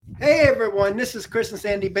Hey everyone, this is Chris and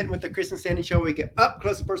Sandy Benton with the Chris and Sandy Show. We get up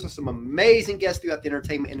close and personal with some amazing guests throughout the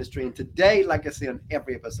entertainment industry. And today, like I say on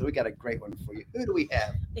every episode, we got a great one for you. Who do we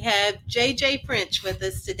have? We have JJ French with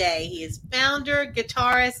us today. He is founder,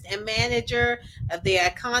 guitarist, and manager of the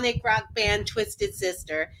iconic rock band Twisted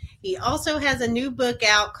Sister. He also has a new book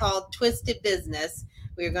out called Twisted Business.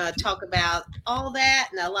 We're going to talk about all that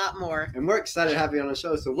and a lot more. And we're excited to have you on the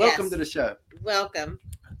show. So welcome to the show. Welcome.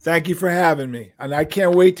 Thank you for having me. And I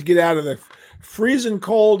can't wait to get out of the freezing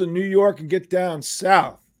cold in New York and get down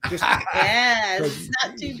south. It's not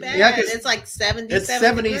too bad. Yeah, it's like 70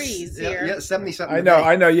 degrees here. Yeah, 70 something.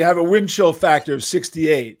 I know. You have a wind chill factor of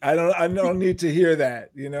 68. I don't need to hear that,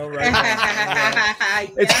 right now.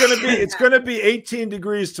 It's gonna be 18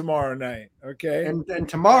 degrees tomorrow night. Okay. And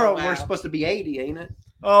tomorrow we're supposed to be 80, ain't it?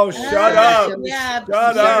 Oh, shut up. Yeah,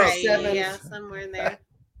 shut up. Yeah, somewhere in there.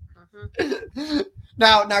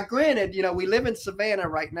 Now, granted, we live in Savannah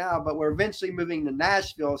right now, but we're eventually moving to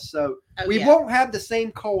Nashville. So we won't have the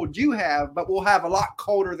same cold you have, but we'll have a lot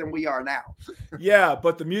colder than we are now. Yeah,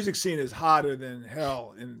 but the music scene is hotter than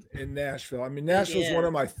hell in Nashville. I mean, Nashville is one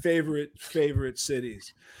of my favorite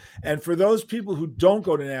cities. And for those people who don't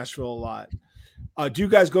go to Nashville a lot, do you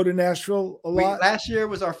guys go to Nashville a lot? Last year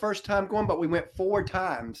was our first time going, but we went 4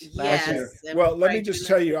 times last year. Well, let me just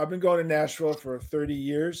tell you, I've been going to Nashville for 30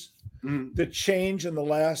 years. Mm-hmm. The change in the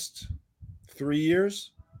last 3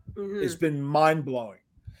 years has been mind-blowing.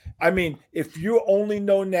 I mean, if you only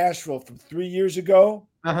know Nashville from 3 years ago,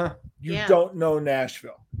 you don't know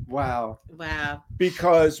Nashville. Wow.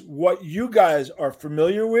 Because what you guys are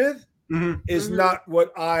familiar with is not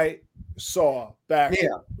what I saw back then.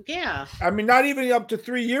 Yeah. I mean, not even up to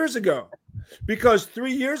 3 years ago. Because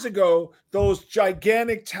 3 years ago, those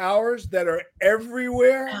gigantic towers that are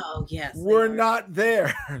everywhere were not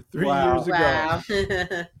there 3 years ago. Wow.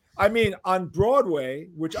 I mean, on Broadway,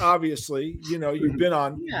 which obviously, you've been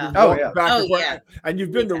on. And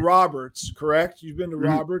you've been to Roberts, correct? You've been to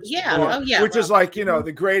Roberts? Yeah. Which is like,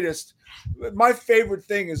 the greatest. My favorite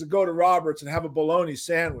thing is to go to Roberts and have a bologna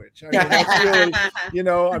sandwich. I mean, that's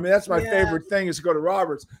really, that's my favorite thing is to go to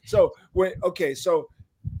Roberts. So,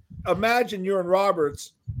 imagine you're in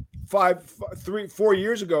Roberts 4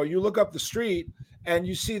 years ago. You look up the street and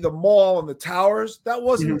you see the mall and the towers. That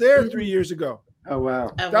wasn't there 3 years ago. Oh,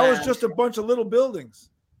 wow. That was just a bunch of little buildings.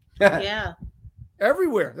 Yeah.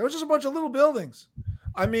 Everywhere. There was just a bunch of little buildings.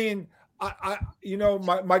 I mean,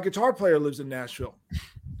 my guitar player lives in Nashville,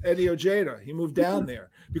 Eddie Ojeda. He moved down there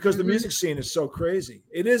because the music scene is so crazy.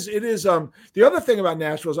 It is. The other thing about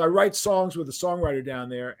Nashville is I write songs with a songwriter down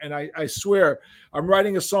there, and I swear I'm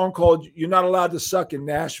writing a song called "You're Not Allowed to Suck in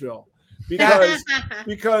Nashville,"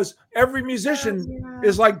 because every musician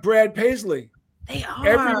is like Brad Paisley. They are.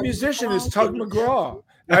 Every musician is Tug McGraw.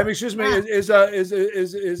 I mean, excuse me, is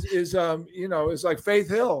like Faith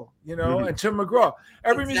Hill, and Tim McGraw.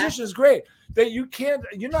 Every musician is great.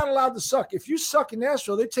 You're not allowed to suck. If you suck in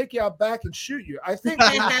Nashville, they take you out back and shoot you. I think, I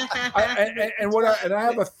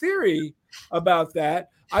have a theory about that.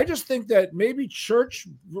 I just think that maybe church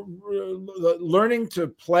learning to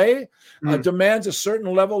play demands a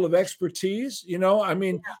certain level of expertise. I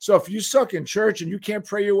mean, so if you suck in church and you can't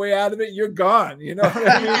pray your way out of it, you're gone. You know what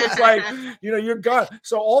I mean? It's like, you're gone.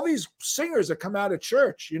 So all these singers that come out of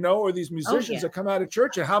church, or these musicians that come out of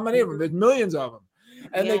church, and how many of them? There's millions of them.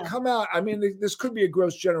 And they come out. I mean, this could be a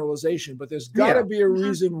gross generalization, but there's got to be a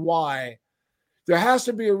reason why. There has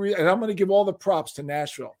to be a reason. And I'm going to give all the props to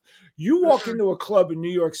Nashville. You walk into a club in New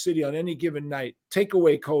York City on any given night, take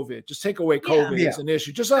away COVID. Just take away COVID as an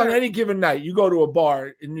issue. Just on any given night, you go to a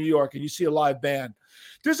bar in New York and you see a live band.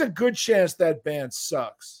 There's a good chance that band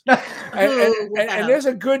sucks. and there's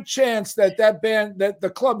a good chance that the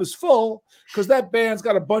club is full because that band's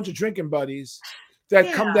got a bunch of drinking buddies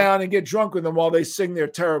that come down and get drunk with them while they sing their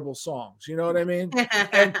terrible songs. You know what I mean?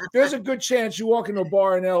 And there's a good chance you walk into a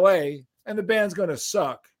bar in LA and the band's going to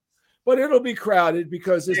suck. But it'll be crowded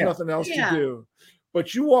because there's nothing else to do.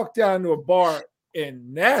 But you walk down to a bar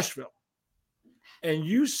in Nashville and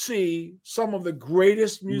you see some of the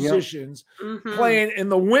greatest musicians playing in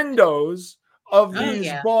the windows of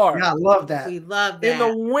these bars. Yeah, I love that. We love that. In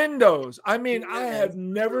the windows. I mean, I've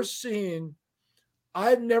never seen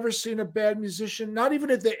a bad musician, not even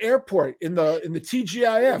at the airport, in the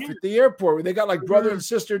TGIF at the airport where they got like brother and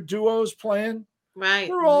sister duos playing. Right.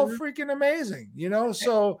 They're all freaking amazing,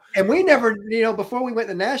 so. And we never, before we went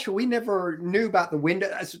to Nashville, we never knew about the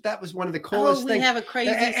window. That was one of the coolest things. We have a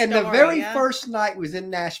crazy and story, the very first night was in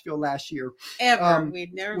Nashville last year.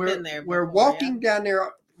 We'd never been there before. We're walking down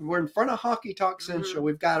there. We're in front of Honky Tonk Central.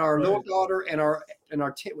 We've got our little daughter and our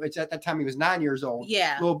which at that time he was 9 years old.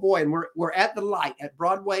 Yeah. Little boy, and we're at the light at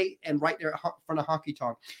Broadway and right there in front of Honky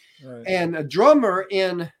Tonk, Right. and a drummer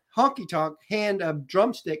in Honky Tonk hand a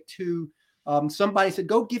drumstick to somebody, said,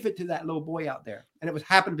 go give it to that little boy out there, and it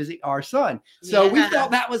happened to be our son. So we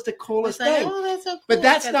thought that was the coolest thing. Oh, that's so cool. But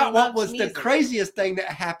that's not what was the craziest thing that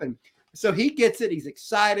happened. So he gets it. He's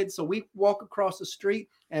excited. So we walk across the street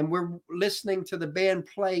and we're listening to the band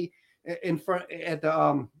play in front at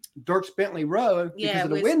the Dierks Bentley Row because of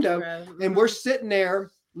the window. And we're sitting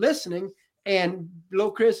there listening. And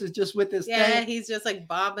little Chris is just with his thing. He's just like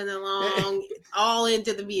bobbing along, all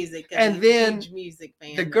into the music. And then a huge music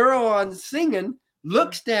fan. The girl on singing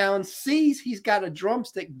looks down, sees he's got a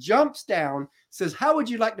drumstick, jumps down, says, how would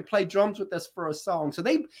you like to play drums with us for a song?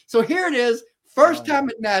 So here it is. First time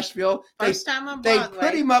at Nashville. First time on Broadway. They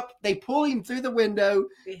put him up. They pull him through the window,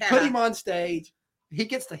 put him on stage. He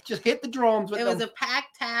gets to just hit the drums with them. It was a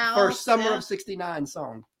packed house. First Summer of '69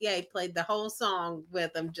 song. Yeah, he played the whole song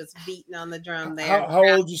with them, just beating on the drum there. How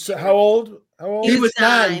old? You say? How old? He was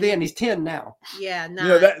 9 then. He's 10 now. Yeah, 9. You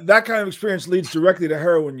know, that kind of experience leads directly to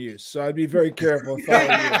heroin use. So I'd be very careful. If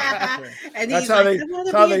I were you. And that's he's how like, they. I want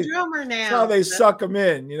That's how to be they. a drummer now. That's how they suck them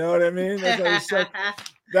in. You know what I mean? That's how they suck.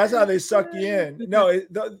 That's how they suck you in. No,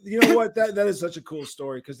 you know what? That is such a cool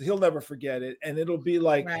story because he'll never forget it, and it'll be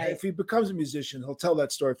like if he becomes a musician, he'll tell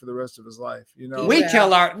that story for the rest of his life. You know, we tell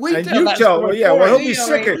that story.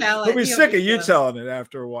 He'll be sick of you telling it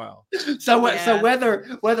after a while. So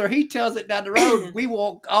whether he tells it down the road, we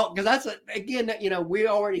won't. Because that's again, you know, we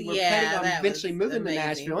already were planning on eventually moving to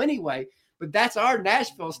Nashville anyway. But that's our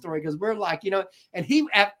Nashville story because we're like, you know, and he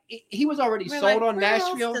was already sold on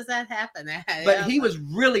Nashville. Else does that happen? But he was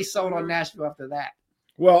really sold on Nashville after that.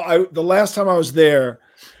 Well, the last time I was there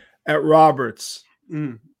at Roberts,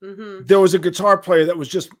 there was a guitar player that was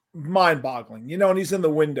just mind-boggling, you know, and he's in the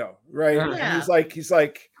window, right? Yeah. And he's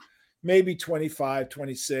like maybe 25,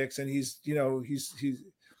 26, and he's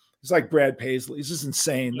like Brad Paisley. He's just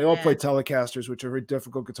insane. They all play Telecasters, which are very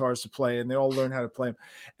difficult guitars to play, and they all learn how to play them.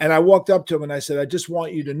 And I walked up to him and I said, I just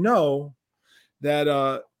want you to know that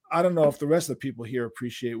I don't know if the rest of the people here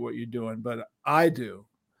appreciate what you're doing, but I do.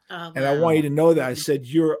 Oh, and I want you to know that. I said,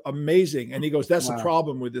 you're amazing. And he goes, that's the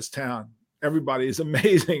problem with this town. Everybody is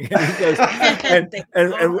amazing. And he goes,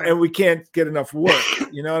 and we can't get enough work.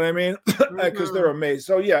 You know what I mean? Because they're amazing.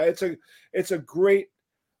 So yeah, it's a great,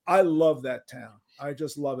 I love that town. I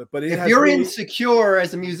just love it. But if you're insecure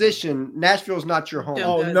as a musician, Nashville's not your home.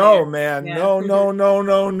 Oh no, man. Yeah.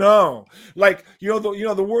 No. Like, you know,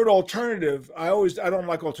 the word alternative, I don't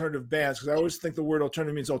like alternative bands because I always think the word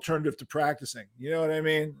alternative means alternative to practicing. You know what I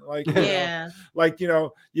mean? Like, you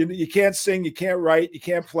can't sing, you can't write, you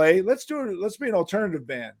can't play. Let's be an alternative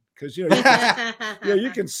band. Because you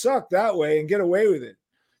can suck that way and get away with it.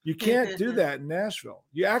 You can't do that in Nashville.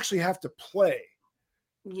 You actually have to play.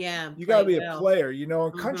 Yeah, you got to be a player, you know,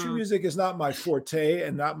 and country music is not my forte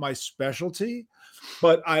and not my specialty,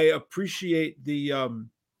 but I appreciate the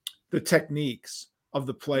techniques of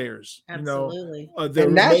the players. Absolutely. You know,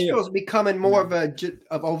 and Nashville's becoming more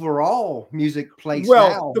of overall music place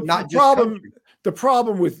now, not just country. The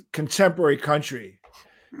problem with contemporary country,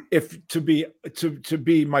 if to be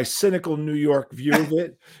my cynical New York view of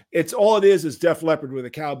it, it's all it is Def Leppard with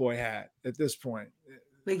a cowboy hat at this point.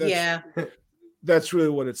 That's really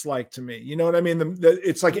what it's like to me. You know what I mean?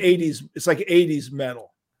 It's like 80s. It's like 80s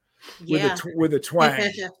metal with a twang, with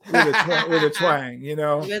a twang. You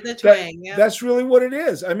know, with a twang. That's really what it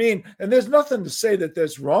is. I mean, and there's nothing to say that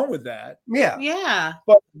there's wrong with that. Yeah.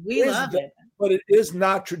 But we love it. But it is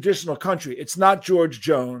not traditional country. It's not George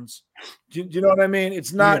Jones. Do you know what I mean?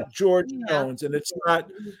 It's not George Jones, and it's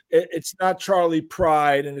not Charlie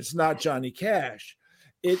Pride, and it's not Johnny Cash.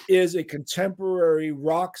 It is a contemporary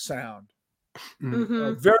rock sound.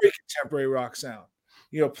 A very contemporary rock sound,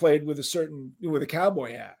 you know, played with a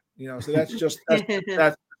cowboy hat, you know. So that's that's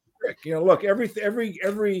you know. Look,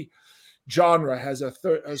 every genre has a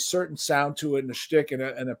certain sound to it and a shtick and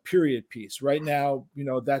a period piece. Right now, you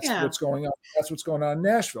know, that's what's going on. That's what's going on in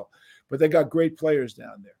Nashville. But they got great players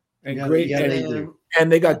down there, and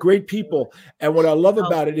and they got great people. And what I love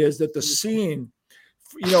about it is that the scene,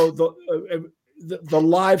 you know, the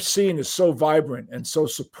live scene is so vibrant and so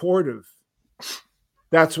supportive.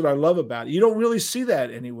 That's what I love about it. You don't really see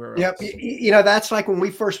that anywhere else. Yep. You know, that's like when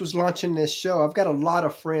we first was launching this show. I've got a lot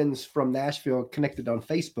of friends from Nashville connected on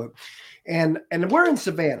Facebook, and we're in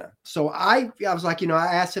Savannah. So I was like, you know,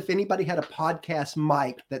 I asked if anybody had a podcast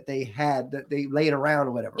mic that they had that they laid around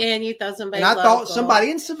or whatever. Yeah, and you thought somebody. And I thought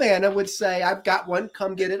somebody in Savannah would say, "I've got one.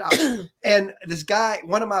 Come get it." And this guy,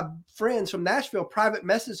 one of my friends from Nashville, private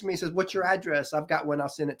messaged me, says, "What's your address? I've got one. I'll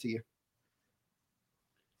send it to you."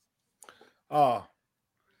 Oh,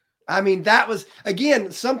 I mean, that was,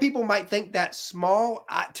 again, some people might think that's small.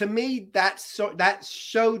 To me, that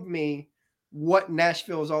showed me what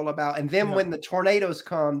Nashville is all about. And then when the tornadoes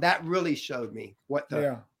come, that really showed me what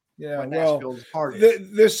what Nashville's heart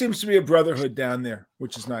is. There seems to be a brotherhood down there,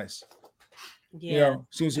 which is nice. Yeah. You know,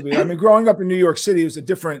 seems to be. I mean, growing up in New York City was a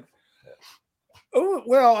different. Oh,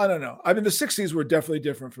 well, I don't know. I mean, the 60s were definitely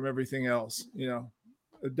different from everything else. You know,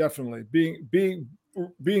 definitely being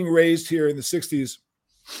raised here in the 60s,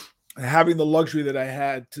 having the luxury that I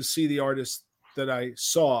had to see the artists that I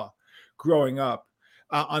saw growing up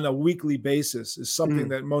on a weekly basis is something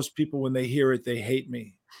that most people, when they hear it, they hate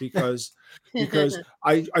me because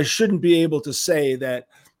I shouldn't be able to say that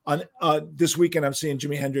on this weekend I'm seeing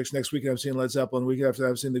Jimi Hendrix, next weekend I'm seeing Led Zeppelin, the weekend after that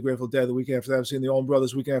I'm seeing the Grateful Dead, the weekend after that I'm seeing the Allman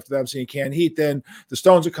Brothers, the weekend after that I'm seeing Canned Heat, then the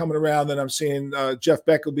Stones are coming around, then I'm seeing Jeff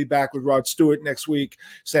Beck will be back with Rod Stewart next week,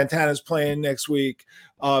 Santana's playing next week,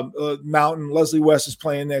 Mountain, Leslie West is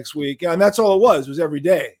playing next week, and that's all it was every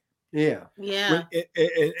day. Yeah.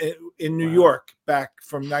 In New York back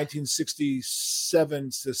from 1967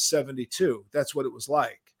 to 72, that's what it was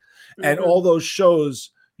like. And all those shows,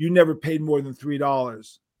 you never paid more than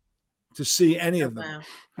 $3 to see any of them.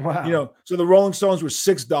 Wow. You know, so the Rolling Stones were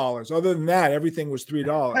 $6. Other than that, everything was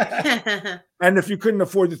 $3. And if you couldn't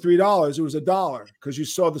afford the $3, it was $1 because you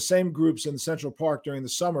saw the same groups in Central Park during the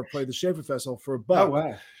summer play the Schaefer Festival for $1. Oh,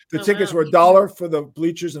 wow. The tickets were $1 for the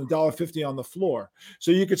bleachers and $1.50 on the floor.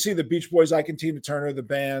 So you could see the Beach Boys, Ike and Tina Turner, the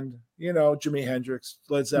band, you know, Jimi Hendrix,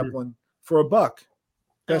 Led Zeppelin for $1.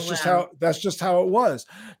 That's just how it was.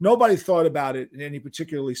 Nobody thought about it in any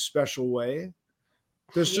particularly special way.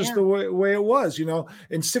 That's just the way it was, you know.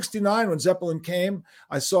 In '69, when Zeppelin came,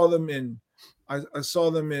 I saw them in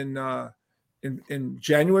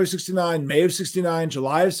January of '69, May of '69,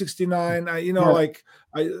 July of '69.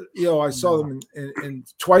 I saw them in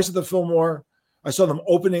twice at the Fillmore. I saw them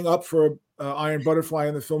opening up for Iron Butterfly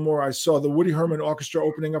in the Fillmore. I saw the Woody Herman Orchestra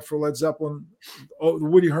opening up for Led Zeppelin. Oh, the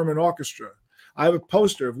Woody Herman Orchestra. I have a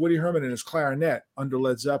poster of Woody Herman and his clarinet under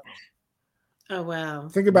Led Zeppelin. Oh, wow.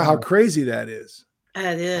 Think about how crazy that is.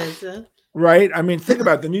 That is. Right? I mean, think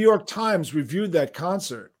about it. The New York Times reviewed that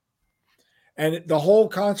concert. And the whole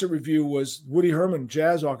concert review was Woody Herman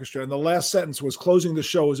Jazz Orchestra. And the last sentence was closing the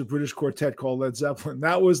show was a British quartet called Led Zeppelin.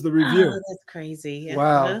 That was the review. Oh, that's crazy. Yeah.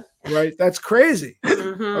 Wow. Right? That's crazy.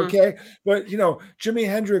 Okay. But, you know, Jimi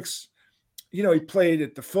Hendrix, you know, he played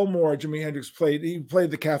at the Fillmore. Jimi Hendrix played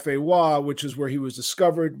the Cafe Wha, which is where he was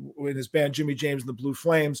discovered with his band Jimmy James and the Blue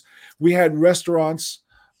Flames. We had restaurants.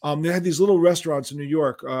 They had these little restaurants in New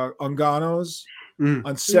York, Ungano's on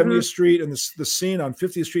 70th Street and the Scene on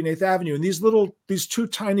 50th Street and 8th Avenue. And these two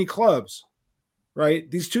tiny clubs,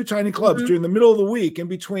 right? These two tiny clubs during the middle of the week, in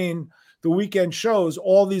between the weekend shows,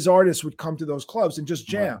 all these artists would come to those clubs and just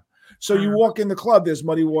jam. Wow. So you walk in the club, there's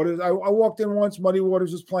Muddy Waters. I walked in once, Muddy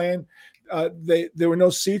Waters was playing. There were no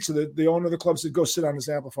seats, so the owner of the club said, go sit on his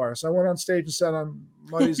amplifier. So I went on stage and sat on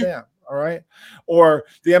Muddy's amp. All right. Or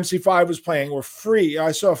the MC5 was playing, or Free.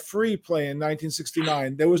 I saw Free play in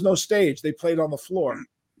 1969. There was no stage. They played on the floor.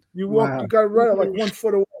 You walked, you got right like 1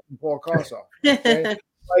 foot away from Paul Kossoff. Okay?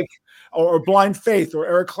 or Blind Faith, or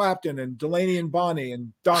Eric Clapton and Delaney and Bonnie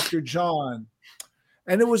and Dr. John.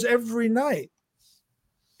 And it was every night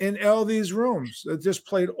in all these rooms that just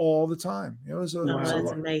played all the time. It was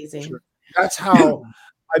that's amazing. That's how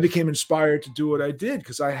I became inspired to do what I did,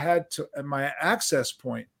 because I had to at my access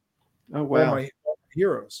point. Oh, wow. My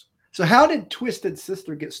heroes. So how did Twisted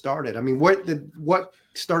Sister get started? I mean, what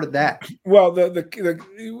started that? Well,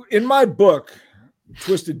 the in my book,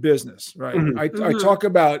 Twisted Business, right? I talk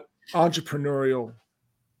about entrepreneurial.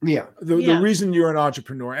 Yeah. The reason you're an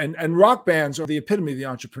entrepreneur, and rock bands are the epitome of the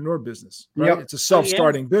entrepreneur business, right? Yep. It's a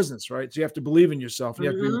self-starting business, right? So you have to believe in yourself. And,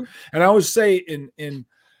 you have to be, and I always say in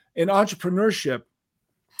entrepreneurship,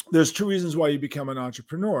 there's two reasons why you become an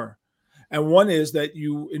entrepreneur. And one is that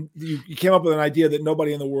you came up with an idea that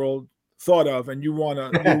nobody in the world thought of, and you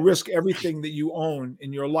risk everything that you own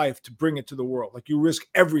in your life to bring it to the world. Like you risk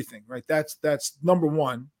everything, right? That's number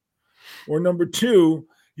one. Or number two,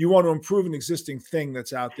 you want to improve an existing thing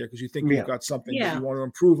that's out there because you think you've got something that you want to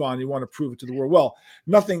improve on. You want to prove it to the world. Well,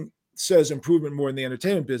 nothing says improvement more in the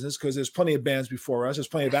entertainment business, because there's plenty of bands before us. There's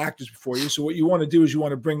plenty of actors before you. So what you want to do is you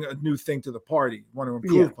want to bring a new thing to the party. You want to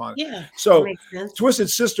improve upon it. Yeah. So Twisted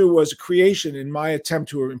Sister was a creation in my attempt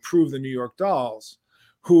to improve the New York Dolls,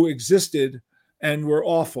 who existed and were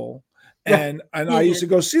awful. And I used to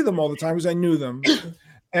go see them all the time because I knew them.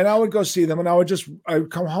 And I would go see them, and I would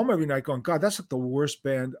come home every night going, God, that's like the worst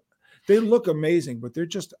band. They look amazing, but they're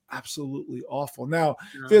just absolutely awful. Now,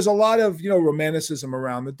 there's a lot of, romanticism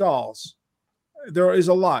around the Dolls. There is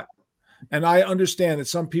a lot. And I understand that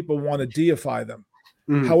some people want to deify them.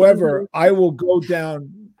 However, I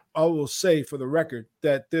will say for the record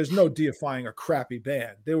that there's no deifying a crappy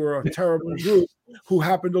band. They were a terrible group who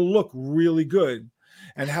happened to look really good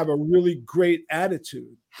and have a really great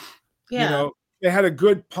attitude. Yeah. You know, they had a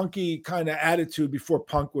good punky kind of attitude before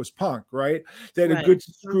punk was punk, right? They had a good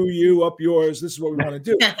screw you, up yours. This is what we want to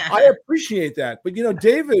do. I appreciate that. But, you know,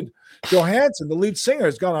 David Johansen, the lead singer,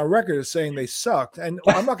 has gone on record as saying they sucked. And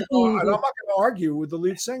I'm not going to argue with the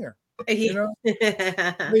lead singer. You know,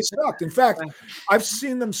 they sucked. In fact, I've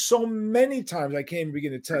seen them so many times I can't even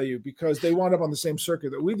begin to tell you, because they wound up on the same circuit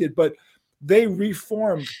that we did. But they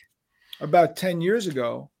reformed about 10 years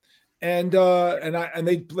ago. And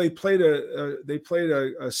they played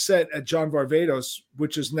a set at John Varvatos,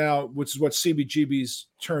 which is what CBGB's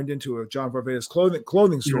turned into, a John Varvatos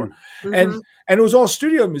clothing store, and it was all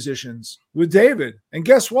studio musicians with David. And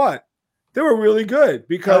guess what? They were really good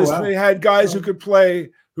because they had guys who could play.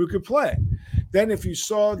 Then, if you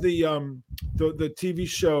saw the TV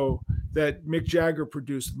show that Mick Jagger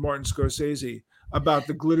produced with Martin Scorsese about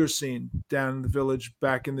the glitter scene down in the Village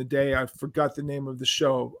back in the day. I forgot the name of the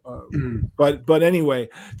show, but anyway,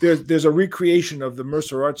 there's a recreation of the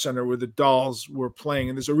Mercer Arts Center where the Dolls were playing,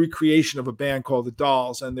 and there's a recreation of a band called the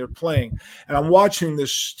Dolls, and they're playing. And I'm watching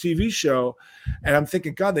this TV show, and I'm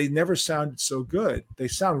thinking, God, they never sounded so good. They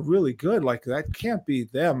sound really good. Like, that can't be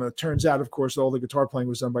them. And it turns out, of course, all the guitar playing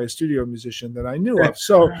was done by a studio musician that I knew of.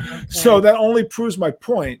 So that only proves my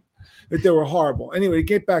point, that they were horrible. Anyway, to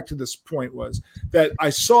get back to this point, was that I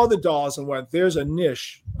saw the Dolls and went, there's a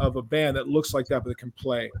niche of a band that looks like that, but that can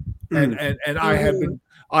play. And I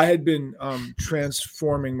had been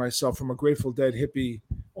transforming myself from a Grateful Dead hippie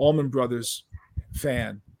Allman Brothers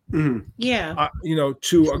fan, to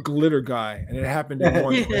a glitter guy. And it happened in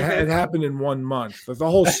it happened in 1 month. The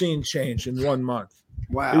whole scene changed in 1 month.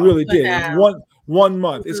 Wow. It really did. One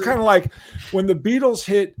month. It's kind of like when the Beatles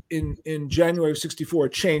hit in January of '64,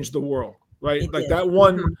 it changed the world, right? Like that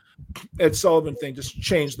one Ed Sullivan thing just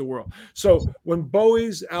changed the world. So when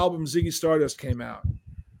Bowie's album Ziggy Stardust came out,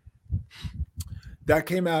 that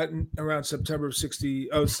came out around September of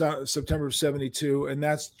 '72, and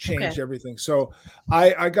that's changed everything. So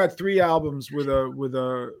I got 3 albums with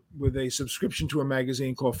a subscription to a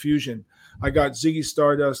magazine called Fusion. I got Ziggy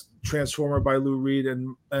Stardust, Transformer by Lou Reed,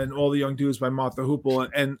 and All the Young Dudes by Martha Hoople.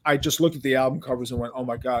 And I just looked at the album covers and went, oh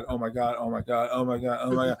my God, oh my God, oh my God, oh my God,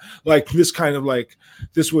 oh my God. Like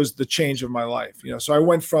this was the change of my life. You know, so I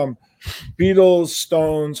went from Beatles,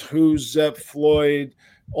 Stones, Who, Zepp, Floyd,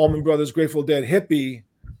 Allman Brothers, Grateful Dead, hippie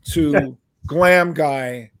to glam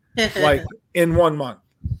guy, like in 1 month.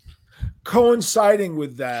 Coinciding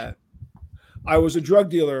with that, I was a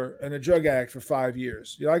drug dealer and a drug addict for 5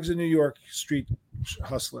 years. You know, I was a New York street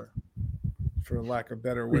hustler, for lack of a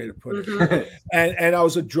better way to put it. And I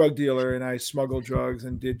was a drug dealer, and I smuggled drugs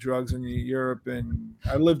and did drugs in Europe. And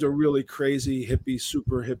I lived a really crazy, hippie,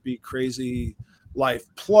 super hippie, crazy life.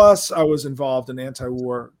 Plus, I was involved in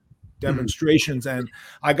anti-war demonstrations, and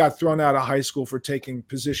I got thrown out of high school for taking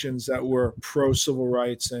positions that were pro civil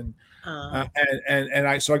rights, and I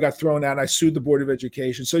got thrown out. And I sued the Board of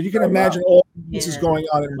Education. So you can imagine all this is going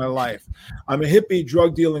on in my life. I'm a hippie,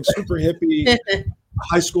 drug dealing, super hippie,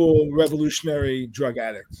 high school revolutionary drug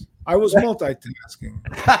addict. I was multitasking,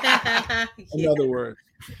 in other words,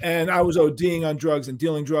 and I was ODing on drugs and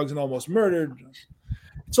dealing drugs and almost murdered.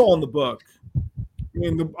 It's all in the book. I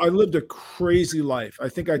mean, I lived a crazy life. I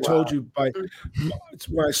think I told you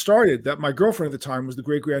when I started that my girlfriend at the time was the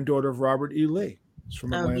great granddaughter of Robert E. Lee. It's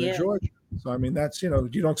from Atlanta, Georgia. So, I mean, that's, you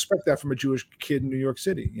don't expect that from a Jewish kid in New York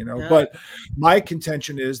City, No. But my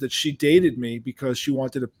contention is that she dated me because she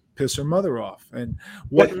wanted to piss her mother off. And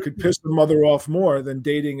what could piss her mother off more than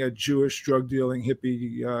dating a Jewish drug dealing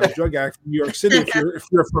hippie drug addict from New York City if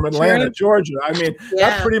you're from Atlanta, Georgia? I mean,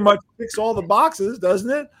 that pretty much ticks all the boxes, doesn't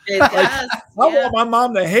it? It does. I want my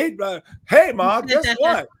mom to hate, hey, Mom, guess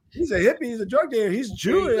what? He's a hippie, he's a drug dealer, he's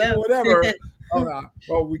Jewish, whatever. Oh, no.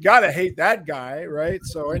 Well, we got to hate that guy, right?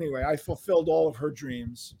 So anyway, I fulfilled all of her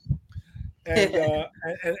dreams. And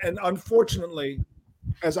unfortunately,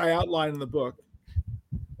 as I outlined in the book,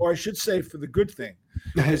 or I should say for the good thing,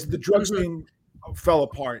 is the drug scene fell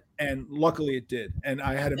apart, and luckily it did. And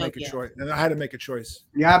I had to make a choice.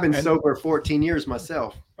 Yeah, I've been sober 14 years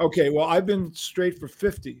myself. Okay, well, I've been straight for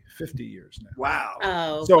 50 years now. Wow.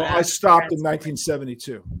 I stopped in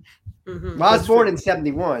 1972. Well, I was born in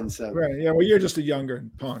 71, so right. Yeah, well, you're just a younger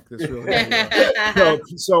punk. That's really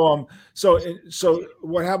so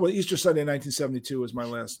what happened? Easter Sunday, 1972, was my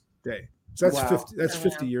last day. So that's 50. That's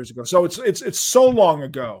 50 years ago. So it's so long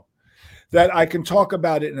ago that I can talk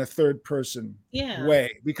about it in a third person way,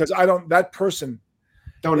 because that person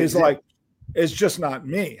is just not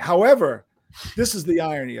me. However, this is the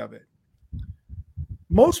irony of it.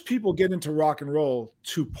 Most people get into rock and roll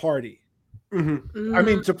to party. Mm-hmm. I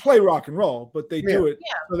mean, to play rock and roll, but they do it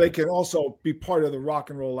so they can also be part of the rock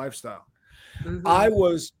and roll lifestyle. Mm-hmm. I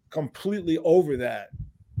was completely over that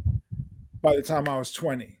by the time I was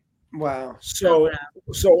 20. Wow. So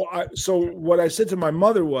what I said to my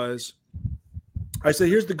mother was, I said,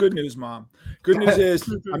 here's the good news, Mom. Good news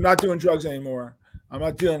is I'm not doing drugs anymore. I'm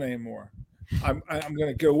not dealing anymore. I'm going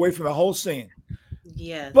to get away from the whole scene.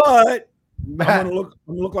 Yes. But I'm going to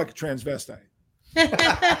look like a transvestite.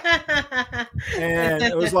 And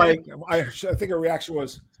it was like, I think her reaction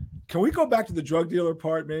was, can we go back to the drug dealer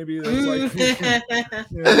part? Maybe like,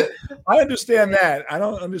 I understand that. I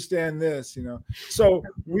don't understand this, So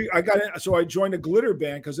I joined a glitter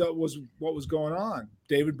band because that was what was going on.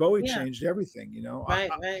 David Bowie changed everything, Right.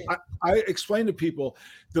 I explained to people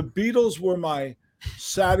the Beatles were my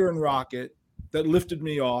Saturn rocket that lifted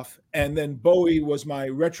me off, and then Bowie was my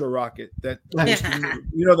retro rocket that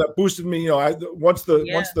boosted me. Once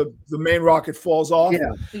the main rocket falls off,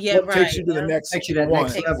 takes you to the next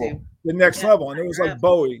level. The next level, and it was like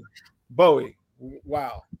Bowie,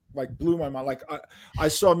 wow, like blew my mind. Like I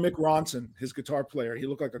saw Mick Ronson, his guitar player. He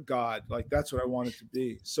looked like a god. Like that's what I wanted to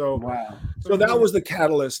be. So wow. So that was the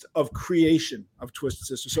catalyst of creation of Twisted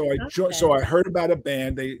Sister. So I heard about a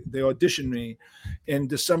band. They auditioned me in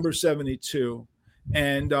December '72,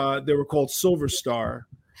 and they were called Silver Star.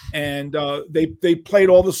 And they played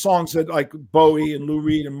all the songs that like Bowie and Lou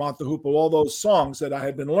Reed and Mott the Hoople, all those songs that I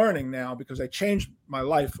had been learning now because I changed my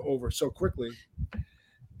life over so quickly.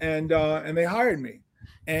 And they hired me.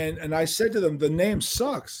 And I said to them, the name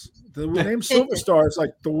sucks. The name Silver Star is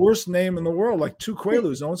like the worst name in the world, like two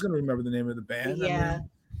Quaaludes. No one's going to remember the name of the band. Yeah.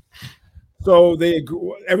 So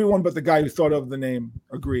everyone but the guy who thought of the name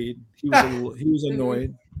agreed. He was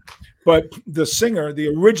annoyed. But the singer, the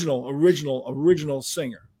original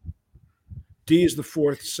singer, Dee is the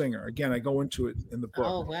fourth singer. Again, I go into it in the book.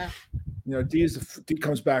 Oh wow! Dee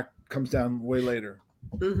comes down way later.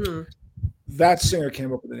 Mm-hmm. That singer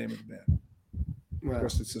came up with the name of the band,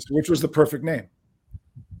 Twisted Sister, which was the perfect name.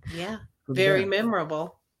 Yeah, very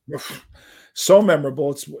memorable. So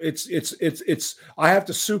memorable. It's. I have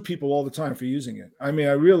to sue people all the time for using it. I mean,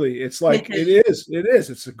 it's like it is.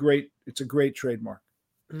 It's a great trademark.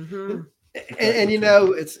 Mm-hmm. And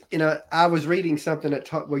I was reading something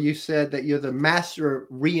where you said that you're the master of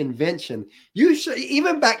reinvention. You should,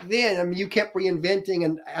 even back then, I mean, you kept reinventing,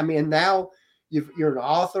 and I mean, now you're an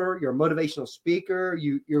author, you're a motivational speaker,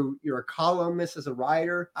 you're a columnist as a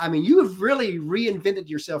writer. I mean, you have really reinvented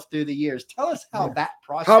yourself through the years. Tell us how that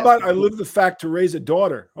process. How about I lived the fact to raise a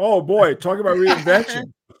daughter? Oh boy, talk about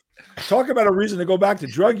reinvention. Talk about a reason to go back to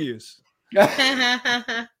drug use.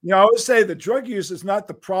 I always say the drug use is not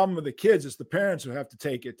the problem of the kids; it's the parents who have to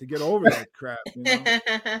take it to get over that crap.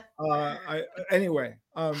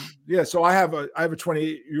 So I have a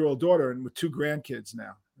 28-year-old daughter and with 2 grandkids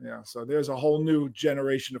now. Yeah, so there's a whole new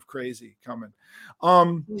generation of crazy coming.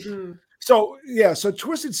 So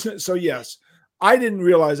Twisted. So yes, I didn't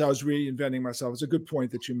realize I was reinventing myself. It's a good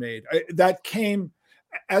point that you made. That came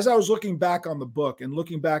as I was looking back on the book and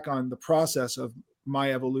looking back on the process of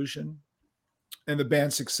my evolution and the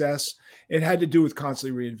band's success. It had to do with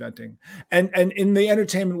constantly reinventing. And in the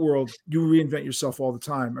entertainment world, you reinvent yourself all the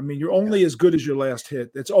time. I mean, you're only as good as your last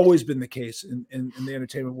hit. That's always been the case in the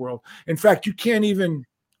entertainment world. In fact, you can't even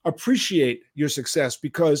appreciate your success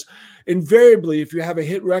because invariably, if you have a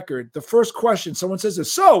hit record, the first question someone says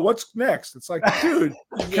is, "So what's next?" It's like, dude,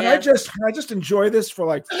 can I just enjoy this for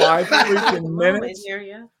like 5 freaking minutes?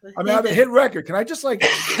 I mean, I have a hit record. Can I just like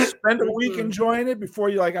spend a week enjoying it before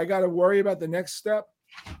I got to worry about the next step?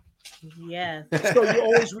 Yes. So you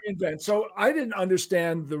always reinvent. So I didn't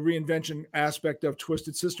understand the reinvention aspect of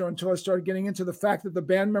Twisted Sister until I started getting into the fact that the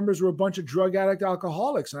band members were a bunch of drug addict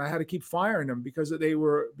alcoholics, and I had to keep firing them because they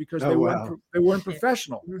weren't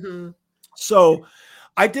professional. Mm-hmm. So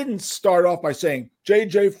I didn't start off by saying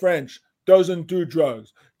JJ French doesn't do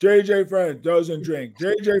drugs. JJ French doesn't drink.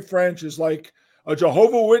 JJ French is like a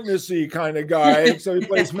Jehovah's Witness-y kind of guy. So he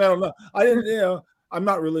plays metal. No, I didn't, I'm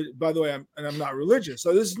not religious, by the way, I'm not religious.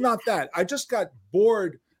 So this is not that. I just got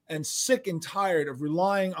bored and sick and tired of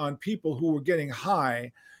relying on people who were getting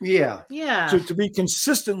high. Yeah. To be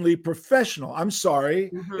consistently professional. I'm sorry.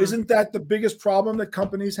 Mm-hmm. Isn't that the biggest problem that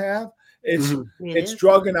companies have? It's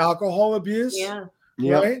drug and alcohol abuse. Yeah.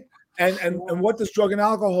 Right? And what this drug and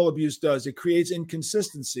alcohol abuse does, it creates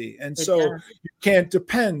inconsistency. And so you can't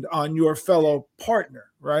depend on your fellow partner,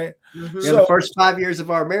 right? Mm-hmm. So the first 5 years of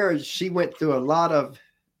our marriage, she went through a lot of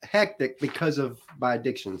hectic because of my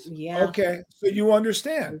addictions. Yeah. Okay. So you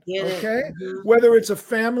understand. Okay. Mm-hmm. Whether it's a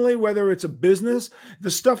family, whether it's a business, the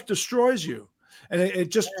stuff destroys you. And it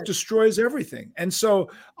just destroys everything. And so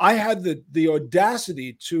I had the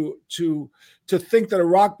audacity to think that a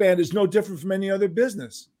rock band is no different from any other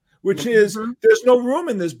business, which is there's no room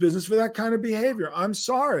in this business for that kind of behavior. I'm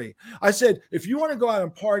sorry. I said, if you want to go out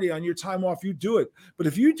and party on your time off, you do it. But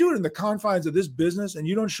if you do it in the confines of this business and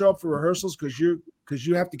you don't show up for rehearsals because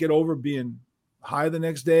you have to get over being high the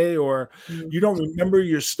next day, or you don't remember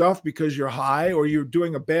your stuff because you're high, or you're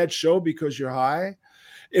doing a bad show because you're high,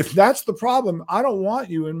 if that's the problem, I don't want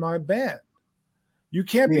you in my band. You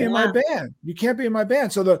can't be in my band. You can't be in my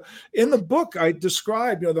band. So in the book, I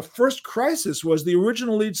described, the first crisis was the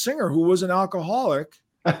original lead singer, who was an alcoholic,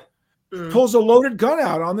 pulls a loaded gun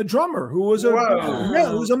out on the drummer, who was a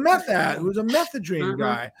methadone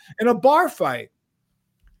guy in a bar fight.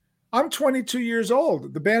 I'm 22 years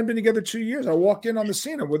old. The band been together 2 years. I walk in on the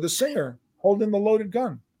scene with the singer holding the loaded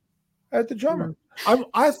gun at the drummer.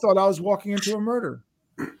 I thought I was walking into a murder.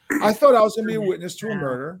 I thought I was going to be a witness to a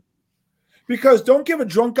murder, because don't give a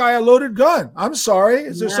drunk guy a loaded gun. I'm sorry.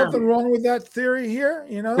 Is there something wrong with that theory here?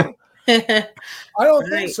 I don't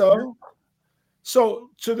think so.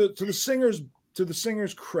 So to the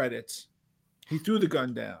singer's credit, he threw the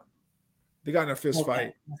gun down. They got in a fist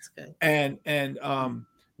fight. That's good. And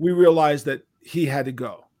we realized that he had to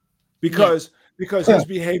go because his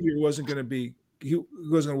behavior wasn't going to be, he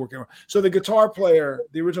wasn't going to work anymore. So the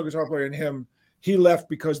original guitar player and him, he left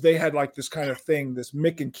because they had like this kind of thing, this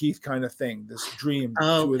Mick and Keith kind of thing, this dream.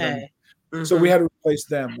 Two of them. So we had to replace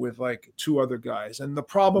them with like two other guys. And the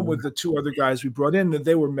problem with the two other guys we brought in, that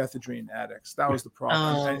they were methadone addicts. That was the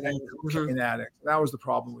problem. And cocaine addicts. That was the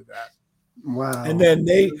problem with that. Wow. And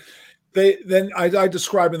then I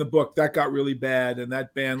describe in the book that got really bad, and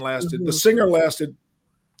that band lasted. The singer lasted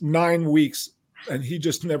 9 weeks, and he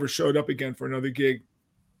just never showed up again for another gig.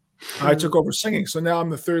 I took over singing, so now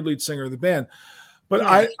I'm the third lead singer of the band. But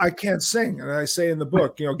I can't sing, and I say in the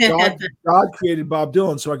book, God created Bob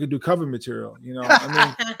Dylan so I could do cover material.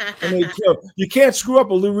 I mean, you can't screw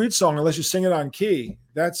up a Lou Reed song unless you sing it on key.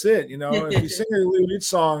 That's it. If you sing a Lou Reed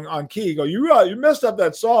song on key, you go, you messed up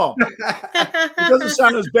that song. It doesn't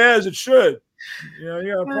sound as bad as it should. You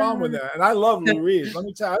got a problem with that. And I love Lou Reed. Let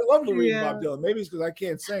me tell you, I love Lou Reed and Bob Dylan. Maybe it's because I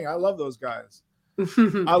can't sing. I love those guys.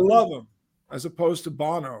 I love them, as opposed to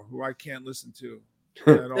Bono, who I can't listen to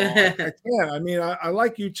at all. I can't. I mean, I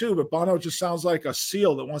like you too, but Bono just sounds like a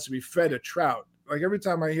seal that wants to be fed a trout. Like every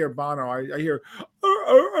time I hear Bono, I hear,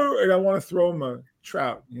 and I want to throw him a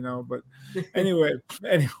trout, But anyway,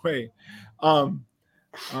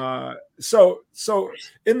 so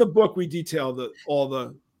in the book we detail all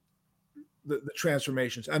the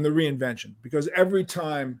transformations and the reinvention, because every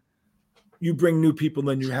time you bring new people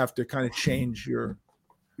in, you have to kind of change your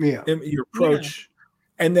approach.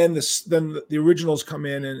 And then the originals come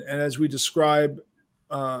in, and as we describe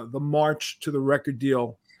the march to the record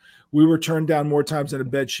deal, we were turned down more times than a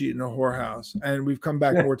bedsheet in a whorehouse, and we've come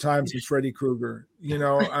back more times than Freddy Krueger.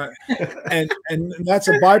 And that's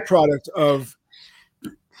a byproduct of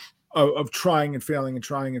trying and failing and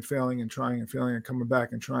trying and failing and trying and failing and coming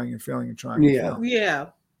back and trying and failing and trying. Yeah.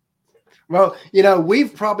 Well,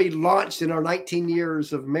 we've probably launched in our 19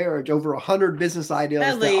 years of marriage over 100 business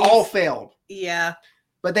ideas that all failed. Yeah.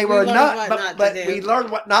 But they were not, but we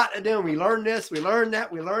learned what not to do. And we learned this, we learned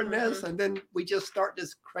that, we learned this. And then we just start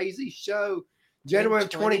this crazy show, January of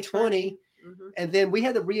 2020. And then we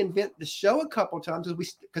had to reinvent the show a couple of times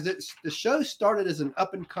because the show started as an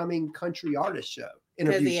up and coming country artist show.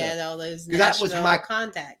 Because he had all those Nashville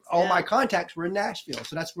contacts. All my contacts were in Nashville.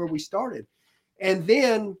 So that's where we started. And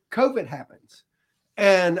then COVID happens.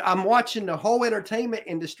 And I'm watching the whole entertainment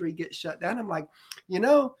industry get shut down. I'm like,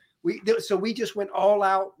 we just went all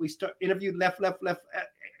out. We interviewed left.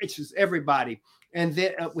 It's just everybody. And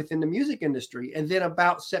then within the music industry. And then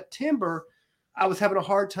about September, I was having a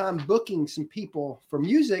hard time booking some people for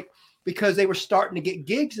music because they were starting to get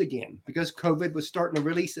gigs again because COVID was starting to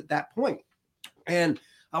release at that point. And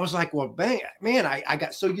I was like, well, man, I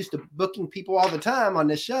got so used to booking people all the time on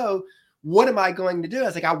this show. What am I going to do? I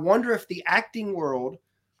was like, I wonder if the acting world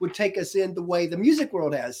would take us in the way the music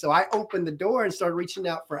world has. So I opened the door and started reaching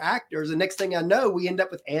out for actors. And next thing I know, we end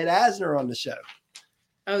up with Ed Asner on the show.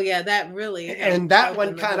 Oh yeah, that really. And that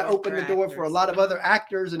one kind of opened the door for a lot of other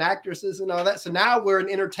actors and actresses and all that. So now we're an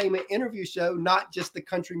entertainment interview show, not just the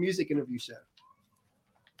country music interview show.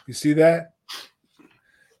 You see that?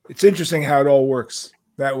 It's interesting how it all works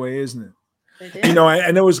that way, isn't it? You know,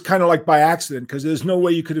 and it was kind of like by accident, because there's no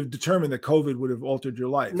way you could have determined that COVID would have altered your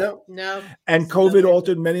life. No. And COVID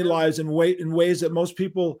altered many lives in ways that most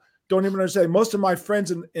people don't even understand. Most of my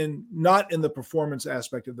friends not in the performance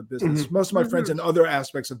aspect of the business, most of my friends in other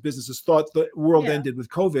aspects of businesses thought the world ended with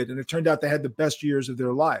COVID, and it turned out they had the best years of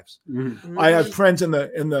their lives. I had friends in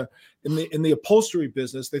the upholstery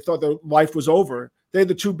business. They thought their life was over. They had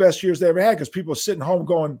the 2 best years they ever had, because people are sitting home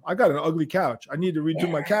going, I got an ugly couch. I need to redo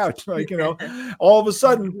my couch. Like, you know, all of a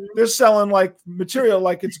sudden they're selling like material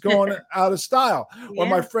like it's going out of style. Or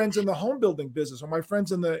my friends in the home building business, or my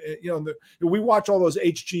friends in we watch all those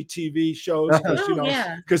HGTV shows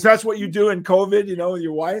because that's what you do in COVID, you know, with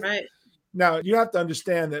your wife. Right. Now, you have to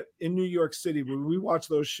understand that in New York City, when we watch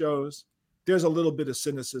those shows, there's a little bit of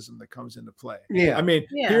cynicism that comes into play. Yeah. I mean,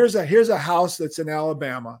 here's a house that's in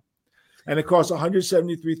Alabama, and it costs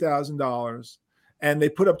 $173,000, and they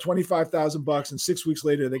put up $25,000, and 6 weeks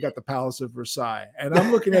later they got the Palace of Versailles. And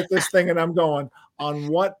I'm looking at this thing and I'm going, on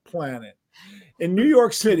what planet? In New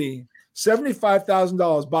York City,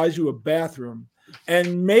 $75,000 buys you a bathroom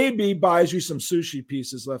and maybe buys you some sushi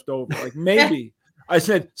pieces left over. Like maybe. I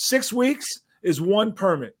said 6 weeks is 1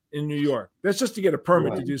 permit in New York. That's just to get a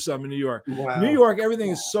permit to do something in New York. New York, everything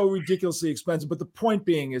is so ridiculously expensive. But the point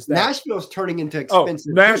being is that Nashville's turning into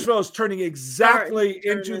expensive. Nashville is turning exactly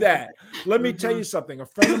into that. Let me tell you something. A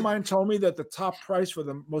friend of mine told me that the top price for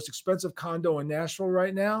the most expensive condo in Nashville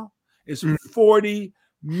right now is $40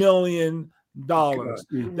 million.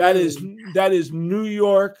 That is New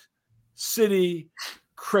York City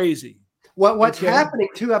crazy. Well, what's happening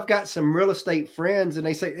too, I've got some real estate friends, and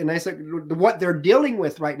they say what they're dealing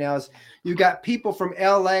with right now is you got people from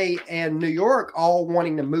LA and New York all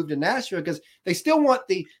wanting to move to Nashville because they still want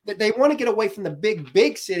they want to get away from the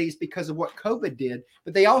big cities because of what COVID did,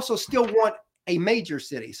 but they also still want a major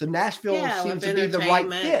city. So Nashville seems to be the right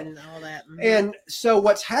fit. And all that. And so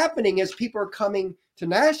what's happening is people are coming to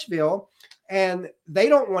Nashville and they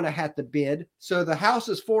don't want to have to bid. So the house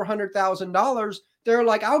is $400,000. They're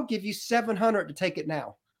like, I'll give you $700 to take it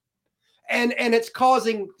now. And it's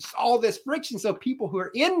causing all this friction. So people who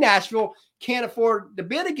are in Nashville can't afford to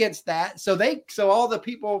bid against that. So all the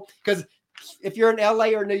people, because if you're in LA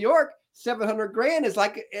or New York, $700,000 is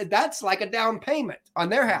that's like a down payment on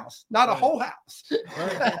their house, not a whole house.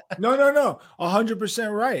 Right. No,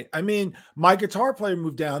 100% right. I mean, my guitar player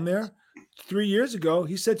moved down there 3 years ago.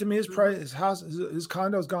 He said to me his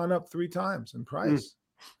condo's gone up 3 times in price.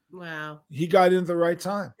 Wow. He got in at the right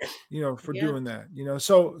time, for doing that,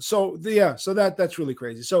 so that's really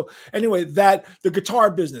crazy. So anyway, the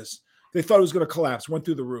guitar business, they thought it was going to collapse, went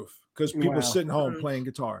through the roof because people are sitting home playing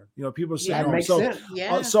guitar, people are sitting home. So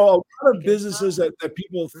a lot of businesses that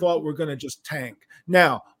people thought were going to just tank.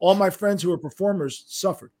 Now, all my friends who are performers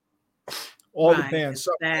suffered. All the bands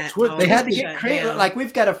suffered. They had to get creative. Like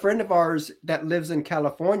we've got a friend of ours that lives in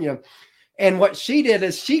California, and what she did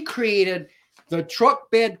is she created the truck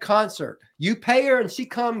bed concert. You pay her and she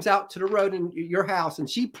comes out to the road in your house, and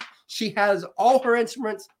she has all her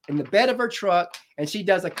instruments in the bed of her truck, and she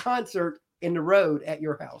does a concert in the road at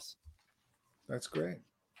your house. That's great.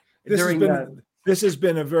 This has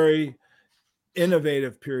been a very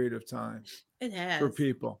innovative period of time. It has. For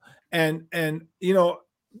people. And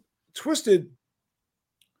Twisted,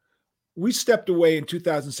 we stepped away in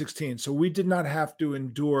 2016, so we did not have to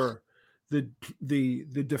endure the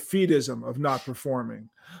defeatism of not performing,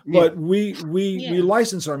 but we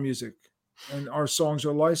license our music, and our songs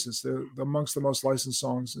are licensed. They're amongst the most licensed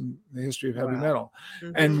songs in the history of heavy metal.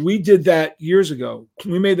 And we did that years ago.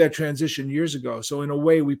 We made that transition years ago. So in a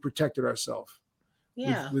way, we protected ourselves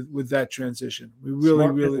with that transition. We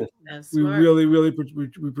really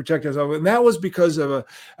protect ourselves. And that was because of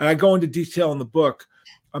and I go into detail in the book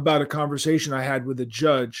about a conversation I had with a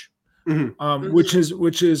judge,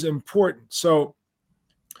 which is important. So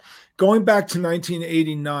going back to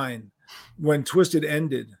 1989, when Twisted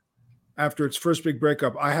ended, after its first big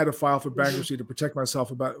breakup, I had to file for bankruptcy to protect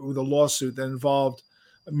myself with a lawsuit that involved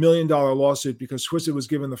 $1 million lawsuit because Twisted was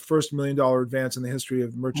given the first $1 million advance in the history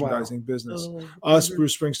of the merchandising business. Us,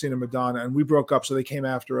 Bruce Springsteen, and Madonna, and we broke up, so they came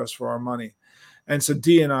after us for our money. And so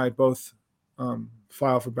Dee and I both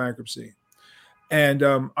filed for bankruptcy. And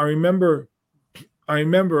I remember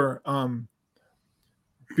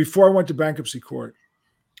before I went to bankruptcy court,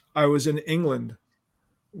 I was in England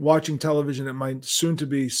watching television at my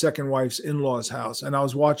soon-to-be second wife's in-laws' house, and I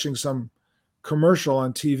was watching some commercial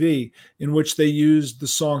on TV in which they used the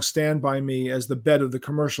song "Stand By Me" as the bed of the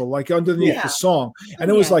commercial, like underneath the song, and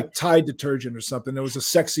it was like Tide detergent or something. There was a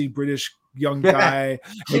sexy British young guy,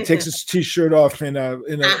 and he takes his t-shirt off in a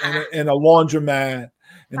laundromat,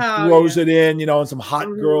 and throws it in, you know, and some hot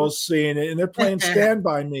Mm-hmm. girls seeing it, and they're playing Stand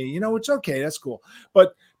By Me. You know, it's okay. That's cool.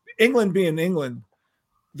 But England being England,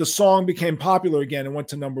 the song became popular again and went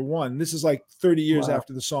to number one. This is like 30 years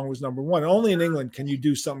after the song was number one. Only in England can you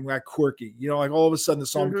do something that quirky. You know, like all of a sudden the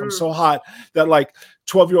song becomes so hot that like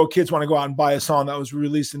 12-year-old kids want to go out and buy a song that was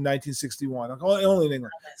released in 1961. Like only in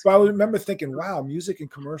England. So I remember thinking, wow, music and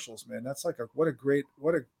commercials, man. That's like what a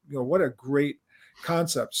great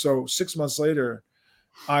concept. So 6 months later,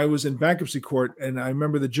 I was in bankruptcy court, and I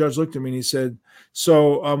remember the judge looked at me and he said,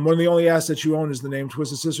 so one of the only assets you own is the name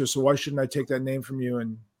Twisted Sister. So why shouldn't I take that name from you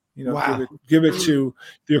and, you know, give it to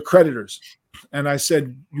your creditors? And I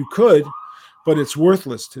said, you could, but it's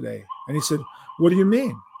worthless today. And he said, what do you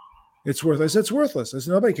mean? It's worthless. I said, it's worthless. I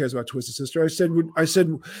said, nobody cares about Twisted Sister. I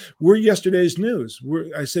said, we're yesterday's news.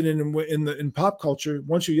 I said, in pop culture,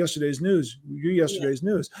 once you're yesterday's news, you're yesterday's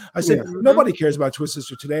news. I said, nobody cares about Twisted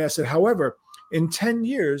Sister today. I said, however, in 10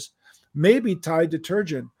 years, maybe Tide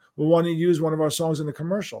Detergent will want to use one of our songs in the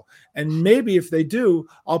commercial. And maybe if they do,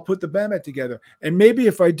 I'll put the band back together. And maybe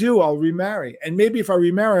if I do, I'll remarry. And maybe if I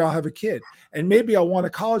remarry, I'll have a kid. And maybe I'll want a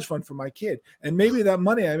college fund for my kid. And maybe that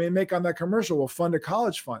money I may make on that commercial will fund a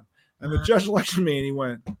college fund. And the judge looked at me and he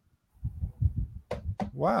went,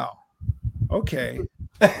 wow, okay,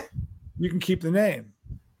 you can keep the name.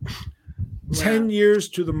 10 years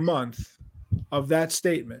to the month of that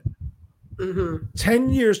statement. 10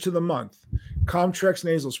 years to the month. Comtrex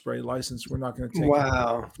nasal spray license. We're not going to take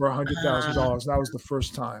it for $100,000. That was the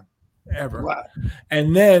first time ever. Wow.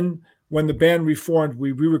 And then when the band reformed,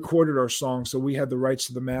 we re-recorded our songs, so we had the rights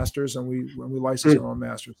to the masters, and we licensed our own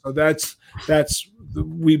masters. So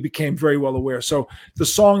we became very well aware. So the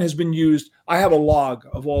song has been used. I have a log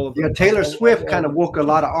of all of them. Yeah, Taylor Swift kind of woke a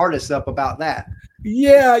lot of artists up about that.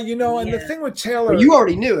 Yeah, you know, and the thing with Taylor, you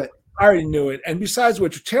already knew it. I already knew it. And besides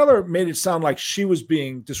which, Taylor made it sound like she was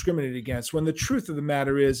being discriminated against, when the truth of the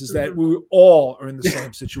matter is that we all are in the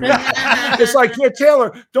same situation. It's like, yeah,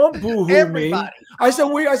 Taylor, don't boo-hoo me. I said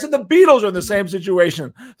the Beatles are in the same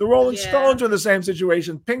situation. The Rolling Stones are in the same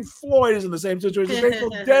situation. Pink Floyd is in the same situation. Grateful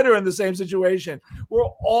Dead are in the same situation. We're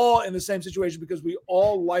all in the same situation because we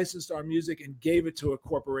all licensed our music and gave it to a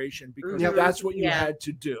corporation because that's what you had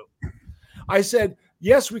to do. I said,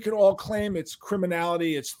 yes, we can all claim it's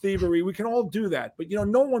criminality, it's thievery. We can all do that. But, you know,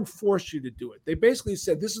 no one forced you to do it. They basically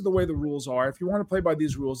said, this is the way the rules are. If you want to play by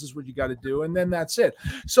these rules, this is what you got to do. And then that's it.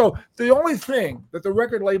 So the only thing that the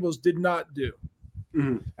record labels did not do,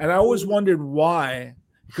 and I always wondered why,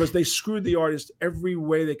 because they screwed the artist every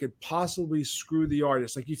way they could possibly screw the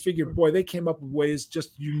artist. Like you figure, boy, they came up with ways,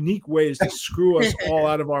 just unique ways to screw us all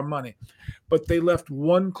out of our money. But they left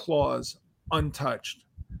one clause untouched.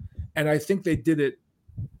 And I think they did it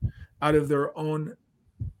out of their own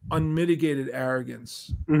unmitigated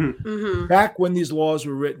arrogance. Back when these laws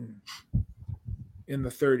were written in the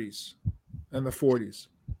 30s and the 40s,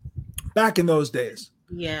 back in those days,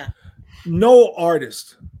 no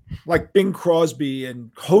artist like Bing Crosby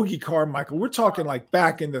and Hoagie Carmichael, we're talking like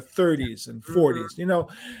back in the 30s and 40s, you know,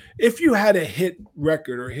 if you had a hit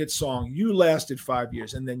record or a hit song, you lasted 5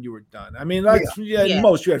 years and then you were done. I mean,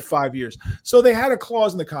 most you had 5 years. So they had a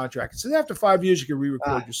clause in the contract. It says after 5 years, you can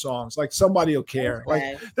re-record your songs. Like somebody will care.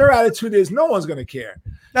 Like their attitude is no one's going to care.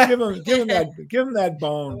 Give them that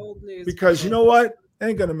bone, because you know what? It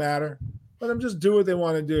ain't going to matter. Let them just do what they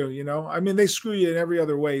want to do, you know. I mean, they screw you in every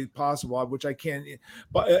other way possible, which I can't.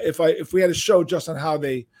 But if we had a show just on how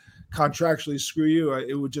they contractually screw you,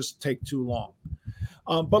 it would just take too long.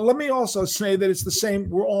 But let me also say that it's the same.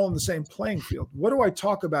 We're all in the same playing field. What do I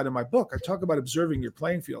talk about in my book? I talk about observing your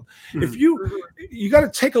playing field. If you got to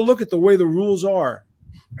take a look at the way the rules are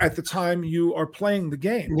at the time you are playing the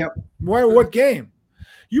game. What game?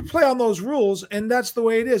 You play on those rules, and that's the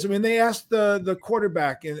way it is. I mean, they asked the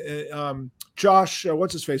quarterback, Josh,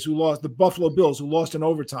 what's his face, who lost, the Buffalo Bills, who lost in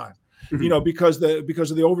overtime. You know, because of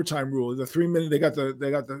the overtime rule, the 3 minute they got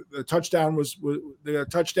the touchdown they got a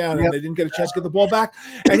touchdown and they didn't get a chance to get the ball back.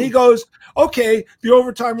 And he goes, okay, the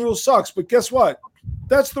overtime rule sucks, but guess what?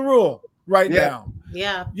 That's the rule right now.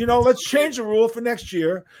 Yeah. You know, let's change the rule for next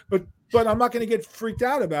year, but I'm not going to get freaked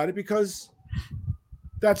out about it because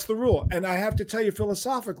that's the rule. And I have to tell you,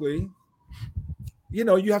 philosophically, you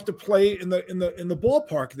know, you have to play in the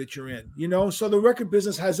ballpark that you're in, you know. So the record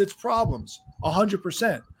business has its problems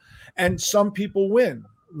 100%. And some people win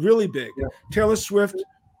really big. Taylor Swift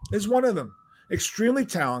is one of them. Extremely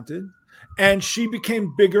talented. And she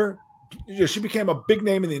became bigger. She became a big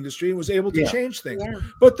name in the industry and was able to change things.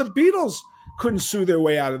 But the Beatles couldn't sue their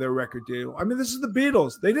way out of their record deal. I mean, this is the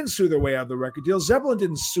Beatles. They didn't sue their way out of the record deal. Zeppelin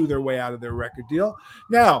didn't sue their way out of their record deal.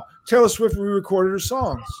 Now, Taylor Swift re-recorded her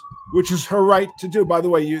songs, which is her right to do. By the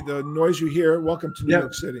way, the noise you hear, welcome to New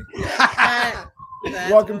York City.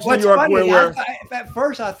 Welcome to New York. Funny, at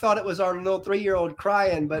first, I thought it was our little 3-year-old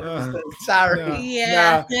crying, but it was the siren.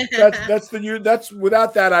 That's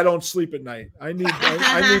without that, I don't sleep at night. I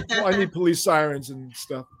need police sirens and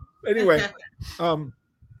stuff. Anyway,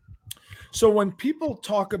 so when people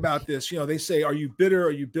talk about this, they say, "Are you bitter?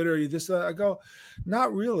 Are you bitter? Are you this?" That? I go,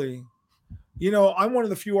 "Not really." I'm one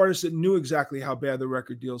of the few artists that knew exactly how bad the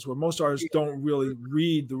record deals were. Most artists don't really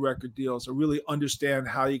read the record deals or really understand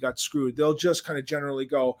how you got screwed. They'll just kind of generally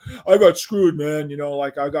go, "I got screwed, man.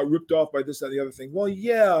 Like I got ripped off by this, that, and the other thing." Well,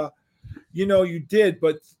 yeah, you did.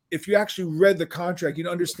 But if you actually read the contract, you'd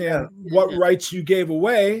understand what rights you gave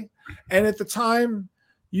away. And at the time,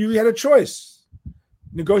 you had a choice: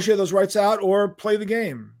 negotiate those rights out or play the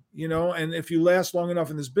game. And if you last long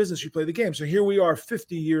enough in this business, you play the game. So here we are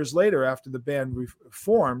 50 years later after the band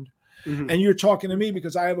reformed. And you're talking to me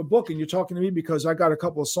because I have a book, and you're talking to me because I got a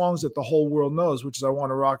couple of songs that the whole world knows, which is "I Want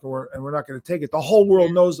to Rock" and we're not going to take it. The whole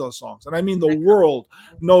world knows those songs. And I mean, the world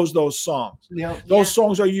knows those songs. Those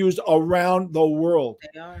songs are used around the world.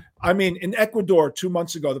 They are. I mean, in Ecuador 2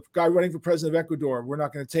 months ago, the guy running for president of Ecuador, "We're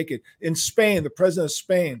not going to take it." In Spain, the president of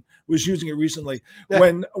Spain was using it recently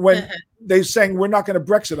when they sang "We're not going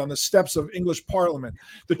to Brexit" on the steps of English Parliament.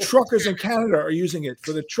 The truckers in Canada are using it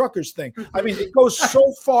for the truckers thing. I mean, it goes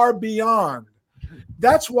so far beyond.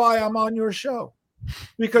 That's why I'm on your show.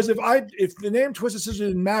 Because if the name Twisted Sister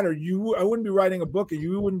didn't matter, I wouldn't be writing a book, and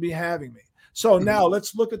you wouldn't be having me. So now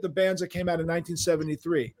let's look at the bands that came out in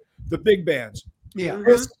 1973, the big bands.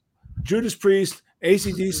 Judas Priest,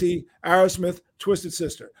 AC/DC, Aerosmith, Twisted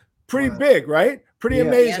Sister. Pretty big, right? Pretty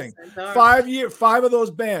amazing. Yes, 5 of those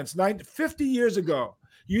bands, 50 years ago.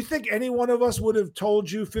 You think any one of us would have told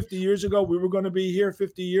you 50 years ago we were going to be here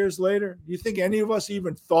 50 years later? You think any of us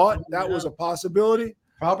even thought that was a possibility?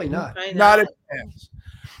 Probably not. Not a chance.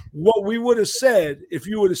 What we would have said if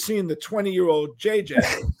you would have seen the 20-year-old JJ,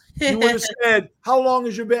 you would have said, "How long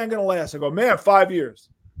is your band going to last?" I go, "Man, 5 years."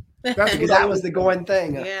 That was the going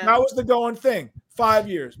thing. That was the going thing. 5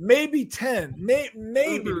 years, maybe 10,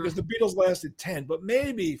 maybe because the Beatles lasted 10, but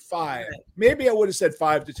maybe 5. Maybe I would have said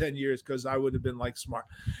 5 to 10 years because I would have been like smart.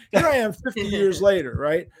 Here I am 50 years later,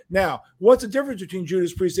 right? Now, what's the difference between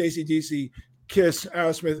Judas Priest, AC/DC, Kiss,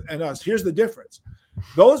 Aerosmith, and us? Here's the difference.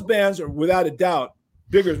 Those bands are without a doubt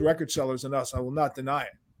bigger record sellers than us. I will not deny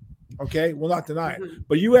it. Okay? Will not deny it.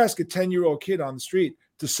 But you ask a 10-year-old kid on the street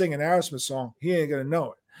to sing an Aerosmith song, he ain't going to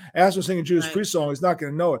know it. Ask him to sing a Judas Priest song, he's not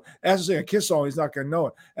going to know it. Ask him to sing a Kiss song, he's not going to know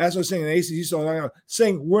it. Ask him to sing an AC/DC song, he's not gonna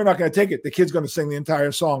sing, "We're not going to take it." The kid's going to sing the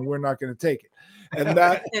entire song, "We're not going to take it."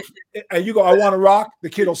 And you go, "I want to rock." The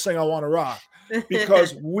kid will sing, "I want to rock,"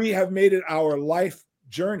 because we have made it our life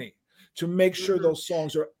journey to make sure those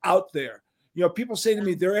songs are out there. People say to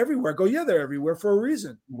me, "They're everywhere." I go, "Yeah, they're everywhere for a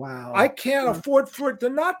reason." Wow. I can't afford for it to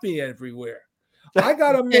not be everywhere. I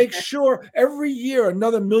got to make sure every year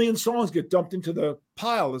another 1 million songs get dumped into the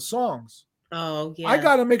pile of songs. Oh, yeah. I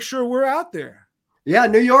got to make sure we're out there. Yeah,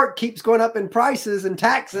 New York keeps going up in prices and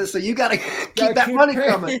taxes, so you got to keep that money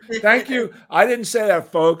coming. Thank you. I didn't say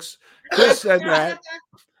that, folks. Chris said that.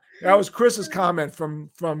 That was Chris's comment from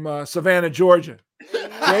Savannah, Georgia.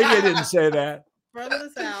 JJ didn't say that. From the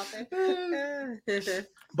South.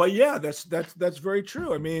 But yeah, that's very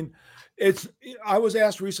true. I mean, I was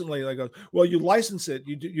asked recently, like, "Well, you license it.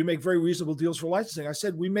 You make very reasonable deals for licensing." I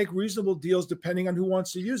said, "We make reasonable deals depending on who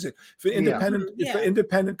wants to use it. If an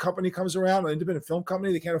independent company comes around, an independent film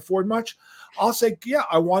company, they can't afford much, I'll say, yeah,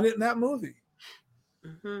 I want it in that movie.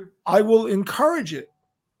 I will encourage it.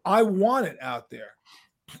 I want it out there.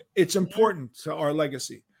 It's important to our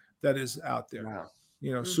legacy that is out there.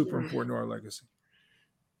 Wow. Super important to our legacy."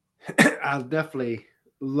 I'll definitely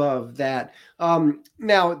love that.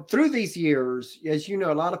 Now, through these years, as you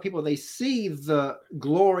know, a lot of people, they see the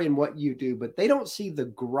glory in what you do, but they don't see the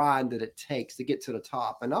grind that it takes to get to the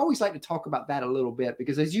top. And I always like to talk about that a little bit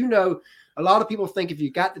because, as you know, a lot of people think if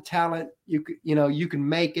you got the talent, you can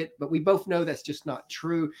make it. But we both know that's just not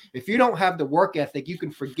true. If you don't have the work ethic, you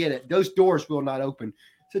can forget it. Those doors will not open.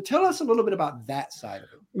 So tell us a little bit about that side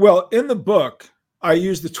of it. Well, in the book, I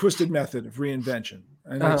use the twisted method of reinvention.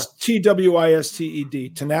 And it's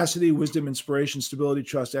TWISTED, tenacity, wisdom, inspiration, stability,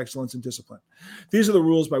 trust, excellence, and discipline. These are the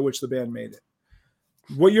rules by which the band made it.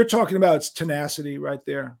 What you're talking about is tenacity right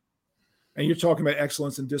there. And you're talking about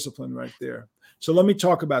excellence and discipline right there. So let me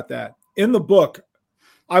talk about that. In the book,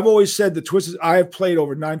 I've always said I have played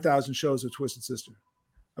over 9,000 shows of Twisted Sister.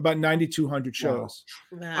 about 9,200 shows.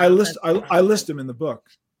 Wow, I list them in the book.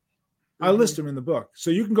 I list them in the book.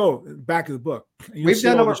 So you can go back of the book. We've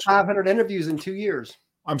done over 500 interviews in 2 years.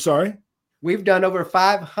 I'm sorry? We've done over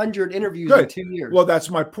 500 interviews in 2 years. Well, that's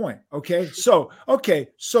my point. Okay. So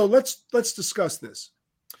let's discuss this.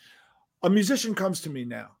 A musician comes to me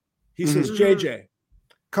now. He says, JJ,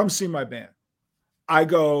 come see my band. I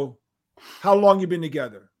go, how long you been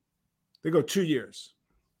together? They go, 2 years.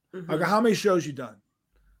 I go, how many shows you done?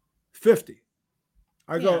 50.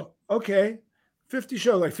 I go, okay, 50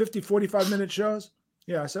 shows, like 50, 45-minute shows.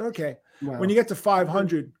 Yeah, I said, okay. Wow. When you get to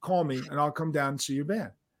 500, call me and I'll come down and see your band.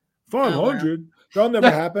 500? That'll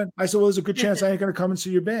never happen. I said, well, there's a good chance I ain't going to come and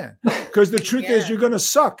see your band. Because the truth is you're going to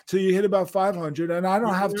suck till you hit about 500, and I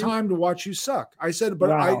don't have time to watch you suck. I said,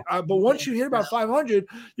 but but once you hit about 500,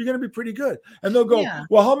 you're going to be pretty good. And they'll go,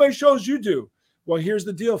 well, how many shows you do? Well, here's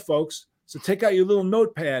the deal, folks. So take out your little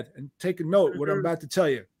notepad and take a note what I'm about to tell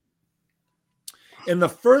you. In the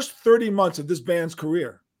first 30 months of this band's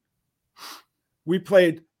career, we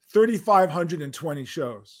played 3,520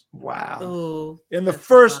 shows. Wow. Oh, in the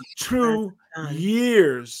first 2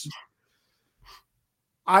 years,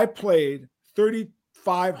 I played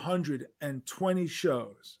 3,520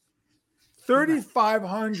 shows.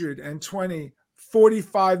 3,520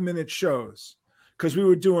 45-minute shows, because we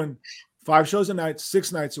were doing 5 shows a night,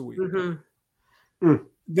 6 nights a week.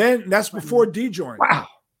 Then that's before D joined. Wow.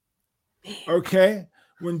 Okay.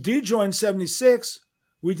 When D joined 76,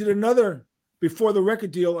 we did another, before the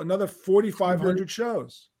record deal, another 4,500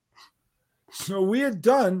 shows. So we had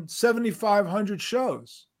done 7,500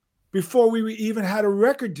 shows before we even had a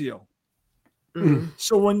record deal.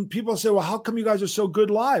 So when people say, well, how come you guys are so good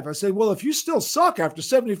live? I say, well, if you still suck after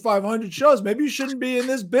 7,500 shows, maybe you shouldn't be in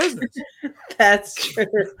this business. That's true.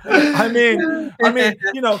 I mean,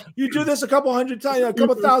 you know, you do this a couple hundred times, a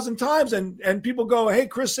couple thousand times, and people go, hey,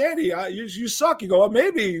 Chris Sandy, you suck. You go, well,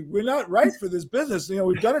 maybe we're not right for this business. You know,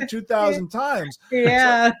 we've done it 2,000 times.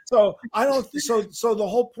 Yeah. So I don't. So the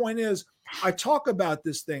whole point is, I talk about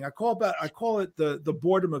this thing. I call it the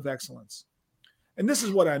boredom of excellence, and this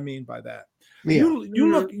is what I mean by that. Yeah.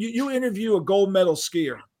 You interview a gold medal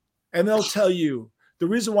skier, and they'll tell you the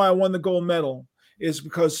reason why I won the gold medal is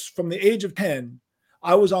because from the age of 10,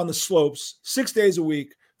 I was on the slopes 6 days a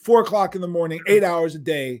week, 4 o'clock in the morning, 8 hours a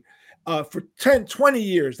day, for 20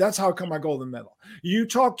 years. That's how come I golden medal. You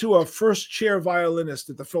talk to a first chair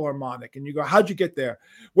violinist at the Philharmonic, and you go, how'd you get there?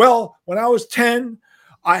 Well, when I was 10,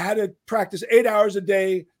 I had to practice 8 hours a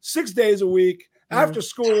day, 6 days a week, after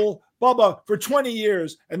school, blah, blah, for 20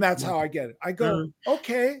 years. And that's how I get it. I go,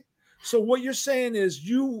 okay. So what you're saying is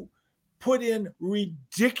you put in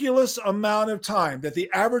ridiculous amount of time that the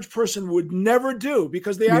average person would never do,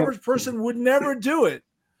 because the average person would never do it.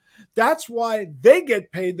 That's why they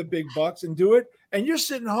get paid the big bucks and do it. And you're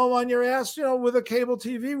sitting home on your ass, you know, with a cable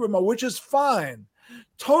TV remote, which is fine.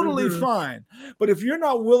 Totally fine. But if you're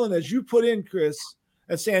not willing, as you put in, Chris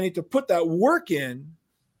and Sandy, to put that work in,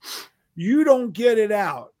 you don't get it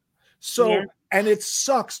out. So, and it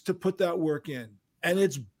sucks to put that work in, and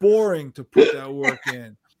it's boring to put that work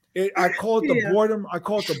in. I call it the boredom. I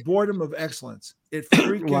call it the boredom of excellence. It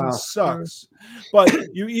freaking sucks. But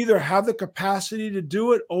you either have the capacity to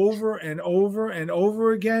do it over and over and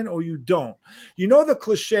over again, or you don't. You know the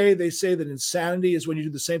cliche, they say that insanity is when you do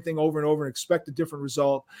the same thing over and over and expect a different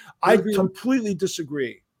result. I completely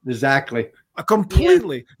disagree. Exactly.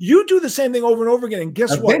 Completely. You do the same thing over and over again, and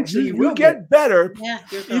guess what? You get better,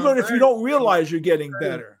 even if you don't realize you're getting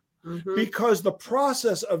better, because the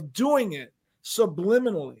process of doing it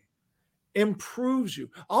subliminally improves you.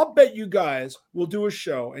 I'll bet you guys will do a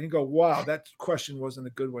show and you go, wow, that question wasn't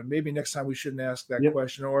a good one. Maybe next time we shouldn't ask that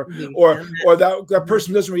question, or that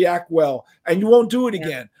person doesn't react well, and you won't do it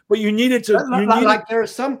again. But you needed to. Like there are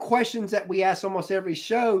some questions that we ask almost every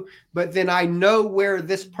show, but then I know where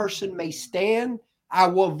this person may stand. I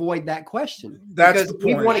will avoid that question. That's the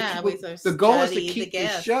point. We want to keep, the goal is to keep the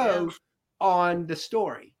show on the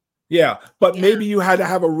story. Yeah, but maybe you had to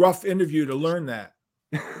have a rough interview to learn that.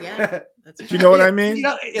 Yeah. Do you know what I mean? You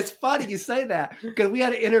know, it's funny you say that, because we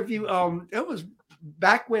had an interview. It was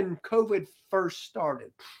back when COVID first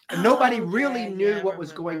started, and nobody really knew what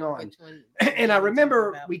was going on. And I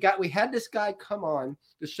remember we had this guy come on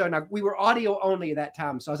the show. Now we were audio only at that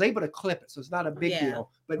time, so I was able to clip it, so it's not a big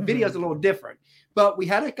deal. But video's a little different. But we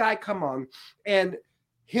had a guy come on, and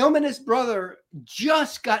him and his brother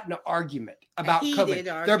just got in an argument about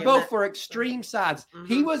COVID. They're both for extreme sides.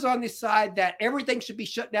 He was on the side that everything should be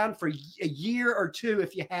shut down for a year or two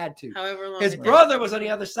if you had to. However long. His brother was on the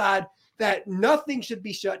other side that nothing should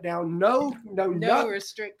be shut down. No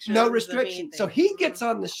restrictions. No restrictions. So he gets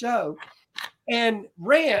on the show, and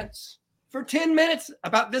rants for 10 minutes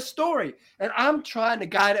about this story. And I'm trying to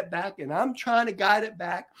guide it back, and I'm trying to guide it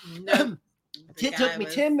back. No, It took me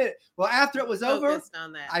 10 minutes. Well, after it was over,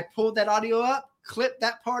 I pulled that audio up, clipped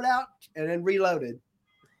that part out, and then reloaded.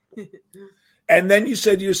 And then you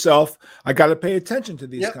said to yourself, I got to pay attention to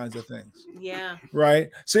these kinds of things. Yeah. Right.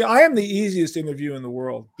 See, I am the easiest interview in the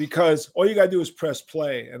world because all you got to do is press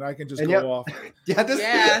play and I can just go off.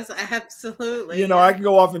 Yes, absolutely. You know, I can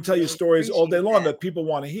go off and tell you stories all day long that people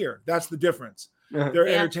want to hear. That's the difference. They're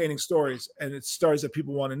entertaining stories, and it's stories that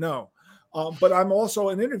people want to know. But I'm also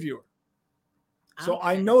an interviewer. So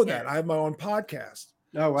I know that. I have my own podcast.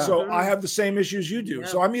 Oh, wow. So I have the same issues you do.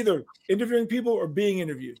 So I'm either interviewing people or being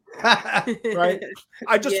interviewed. Right?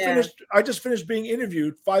 I just finished being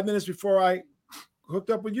interviewed 5 minutes before I hooked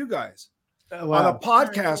up with you guys on a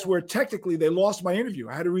podcast where technically they lost my interview.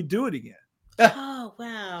 I had to redo it again. Oh,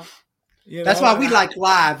 wow. That's why we like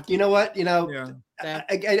live. You know what? You know,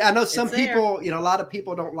 I know some people, you know, a lot of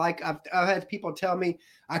people don't like, I've had people tell me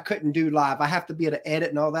I couldn't do live. I have to be able to edit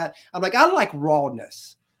and all that. I'm like, I like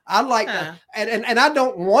rawness. I like and I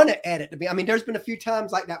don't want to edit to be. I mean, there's been a few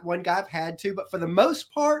times like that one guy I've had to, but for the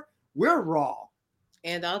most part, we're raw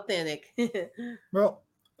and authentic. Well,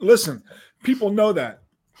 listen, people know that.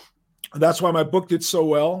 That's why my book did so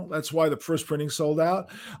well. That's why the first printing sold out.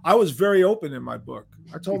 I was very open in my book.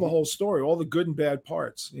 I told the whole story, all the good and bad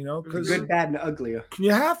parts, you know, because good, bad, and ugly.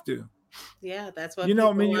 You have to. Yeah, that's what you know.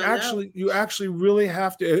 I mean, you actually really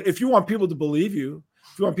have to. If you want people to believe you,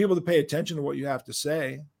 if you want people to pay attention to what you have to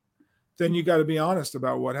say, then you got to be honest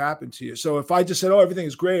about what happened to you. So if I just said, "Oh, everything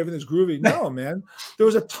is great, everything's groovy," no, man, there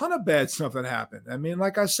was a ton of bad stuff that happened. I mean,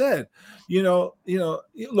 like I said, you know,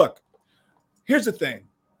 look. Here's the thing.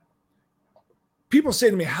 People say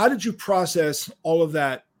to me, "How did you process all of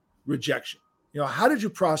that rejection? You know, how did you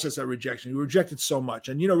process that rejection? You rejected so much,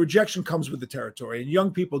 and you know, rejection comes with the territory. And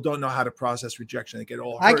young people don't know how to process rejection. They get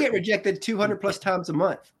all hurt. I get rejected 200 plus times a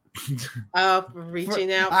month."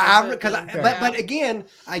 Reaching out but again,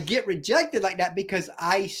 I get rejected like that because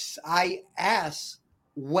I ask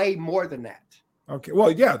way more than that. Okay,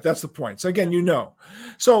 well, yeah, that's the point. So again, you know,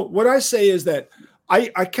 so what I say is that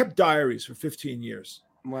I kept diaries for 15 years.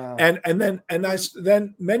 Wow. And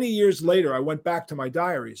then many years later, I went back to my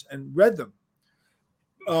diaries and read them.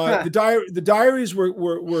 The diaries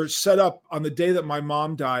were set up on the day that my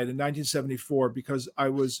mom died in 1974 because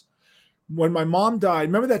when my mom died,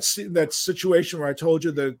 remember that situation where I told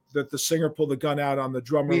you that the singer pulled the gun out on the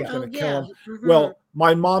drummer and was going to kill him? Mm-hmm. Well,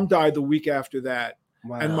 my mom died the week after that.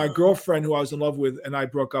 Wow. And my girlfriend, who I was in love with, and I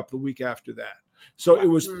broke up the week after that. So it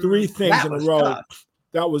was three things in a row. Tough.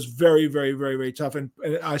 That was very, very, very, very tough. And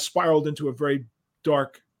I spiraled into a very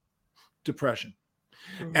dark depression.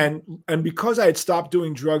 Mm-hmm. And because I had stopped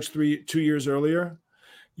doing drugs 2 years earlier,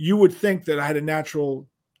 you would think that I had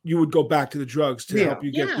you would go back to the drugs to help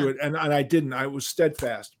you get through it. And I didn't. I was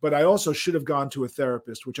steadfast. But I also should have gone to a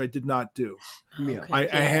therapist, which I did not do.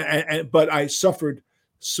 Yeah. But I suffered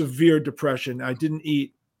severe depression. I didn't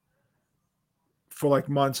eat for like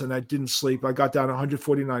months and I didn't sleep. I got down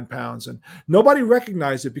 149 pounds and nobody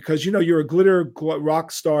recognized it because, you know, you're a glitter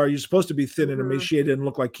rock star. You're supposed to be thin and emaciated and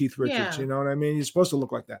look like Keith Richards. You know what I mean? You're supposed to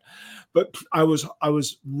look like that. But I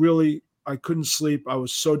couldn't sleep. I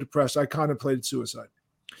was so depressed. I contemplated suicide.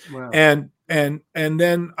 Wow. And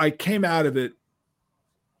then I came out of it.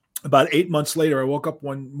 About 8 months later, I woke up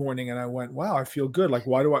one morning and I went, wow, I feel good. Like,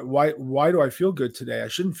 why do I feel good today? I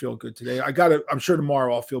shouldn't feel good today. I'm sure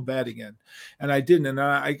tomorrow I'll feel bad again. And I didn't. And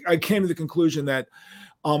I came to the conclusion that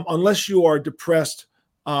unless you are depressed,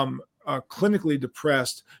 clinically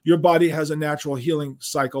depressed, your body has a natural healing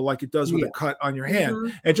cycle like it does with a cut on your hand. Mm-hmm.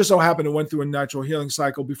 And it just so happened it went through a natural healing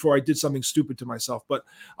cycle before I did something stupid to myself. But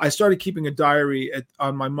I started keeping a diary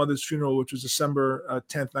on my mother's funeral, which was December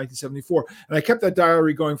 10th, 1974. And I kept that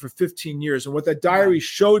diary going for 15 years. And what that diary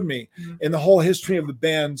showed me in the whole history of the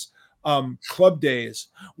band's club days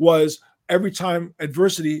was every time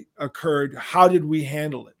adversity occurred, how did we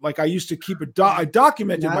handle it? Like I used to keep I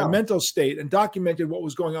documented my mental state and documented what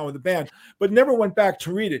was going on with the band, but never went back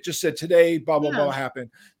to read it. Just said, today, blah, blah, blah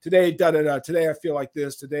happened. Today, da-da-da. Today, I feel like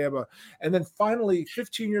this. Today, and then finally,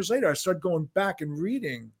 15 years later, I started going back and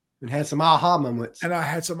reading. And had some aha moments. And I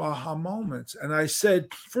had some aha moments. And I said,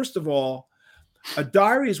 first of all, a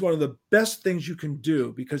diary is one of the best things you can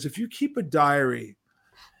do because if you keep a diary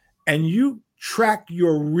and you track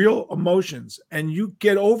your real emotions and you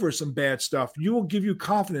get over some bad stuff, you will give you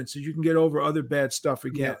confidence that you can get over other bad stuff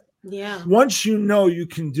again. Yeah. Once you know you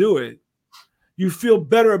can do it, you feel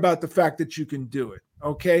better about the fact that you can do it.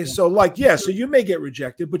 Okay. So so you may get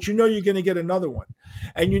rejected, but you're going to get another one.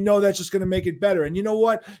 And that's just going to make it better. And you know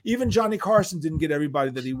what? Even Johnny Carson didn't get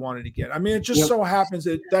everybody that he wanted to get. I mean, it just so happens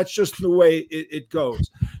that that's just the way it goes.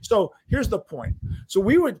 So here's the point.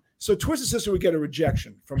 So Twisted Sister would get a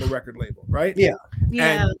rejection from a record label, right? Yeah.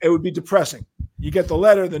 And it would be depressing. You get the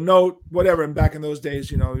letter, the note, whatever. And back in those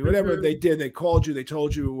days, whatever they did, they called you, they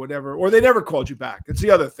told you whatever, or they never called you back. It's the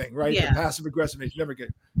other thing, right? Yeah. The passive aggressive, you never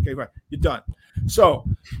get, okay, right, you're done. So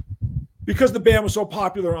because the band was so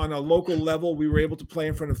popular on a local level, we were able to play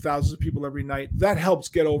in front of thousands of people every night. That helps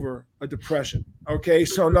get over a depression. Okay.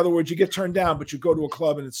 So in other words, you get turned down, but you go to a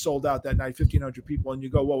club and it's sold out that night, 1,500 people. And you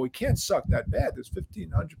go, well, we can't suck that bad. There's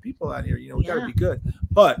 1,500 people out here. We got to be good.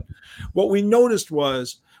 But what we noticed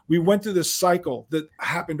was we went through this cycle that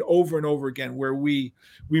happened over and over again where we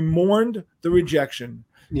mourned the rejection.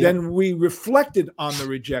 Then we reflected on the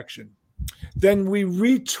rejection. Then we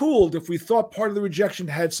retooled if we thought part of the rejection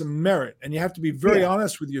had some merit, and you have to be very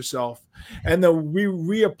honest with yourself. And then we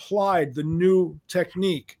reapplied the new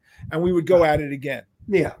technique, and we would go at it again.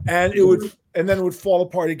 Yeah, and then it would fall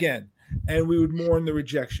apart again, and we would mourn the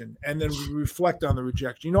rejection, and then we reflect on the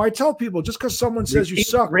rejection. I tell people just because someone says you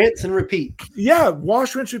suck, rinse and repeat. Yeah,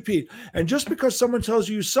 wash, rinse, repeat. And just because someone tells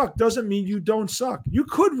you suck doesn't mean you don't suck. You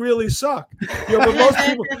could really suck.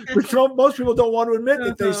 But most people don't want to admit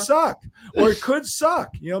that they suck, or it could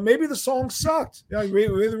suck. Maybe the song sucked. Maybe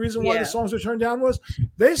the reason why the songs were turned down was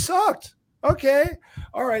they sucked. Okay,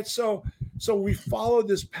 all right. So we followed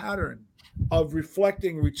this pattern of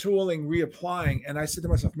reflecting, retooling, reapplying. And I said to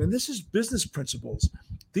myself, man, this is business principles.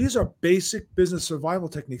 These are basic business survival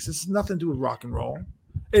techniques. This has nothing to do with rock and roll.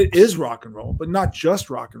 It is rock and roll, but not just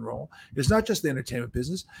rock and roll. It's not just the entertainment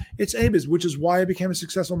business. It's a business, which is why I became a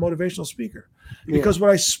successful motivational speaker. Because what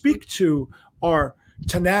I speak to are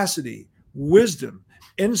tenacity, wisdom,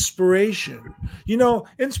 inspiration.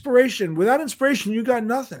 Inspiration. Without inspiration, you got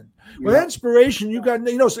nothing. Without inspiration, you got,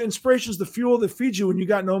 so inspiration is the fuel that feeds you when you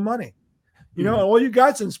got no money. All you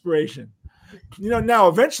got's inspiration. Now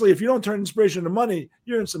eventually, if you don't turn inspiration into money,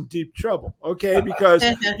 you're in some deep trouble. Okay, because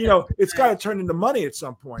it's got to turn into money at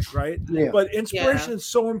some point, right? Yeah. But inspiration is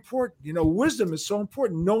so important. Wisdom is so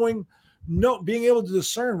important. Being able to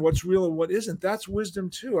discern what's real and what isn't. That's wisdom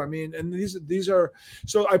too. I mean, and these are.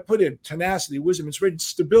 So I put in tenacity, wisdom, inspiration,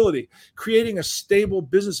 stability, creating a stable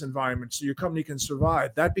business environment so your company can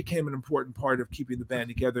survive. That became an important part of keeping the band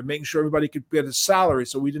together, making sure everybody could get a salary,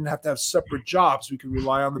 so we didn't have to have separate jobs. We could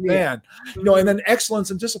rely on the band. And then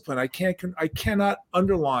excellence and discipline. I cannot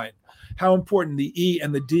underline how important the E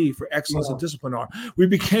and the D for excellence and discipline are. We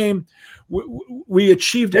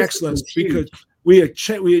achieved excellence because. We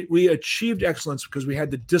achieved excellence because we had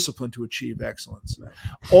the discipline to achieve excellence. Right.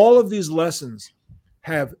 All of these lessons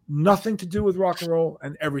have nothing to do with rock and roll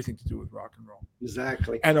and everything to do with rock and roll.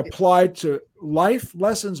 Exactly. And applied to life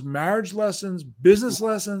lessons, marriage lessons, business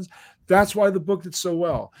lessons. That's why the book did so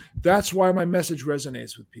well. That's why my message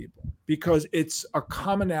resonates with people, because it's a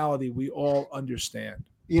commonality we all understand.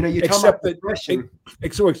 Except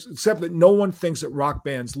that no one thinks that rock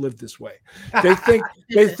bands live this way. They think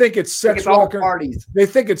it's sex, rock, parties. They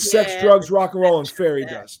think it's sex, drugs, rock and roll, and fairy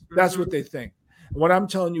dust. That's what they think. What I'm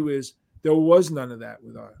telling you is there was none of that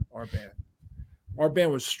with our band. Our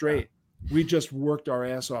band was straight. We just worked our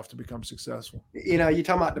ass off to become successful. You're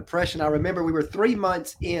talking about depression. I remember we were 3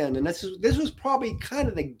 months in, and this was probably kind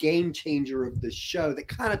of the game changer of the show that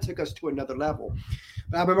kind of took us to another level.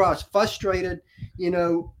 But I remember I was frustrated.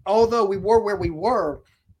 Although we were where we were,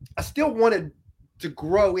 I still wanted to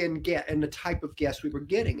grow in the type of guests we were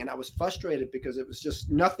getting, and I was frustrated because it was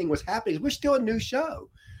just nothing was happening. We're still a new show,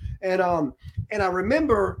 and I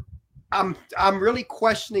remember. I'm really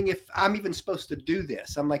questioning if I'm even supposed to do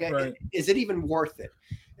this. I'm like, is it even worth it?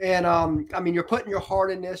 And you're putting your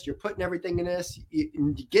heart in this, you're putting everything in this,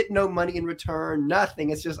 you get no money in return, nothing.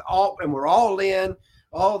 It's just and we're all in,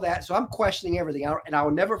 all that. So I'm questioning everything. And I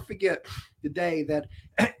will never forget the day that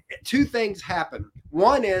 2 things happened.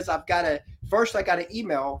 One is I got an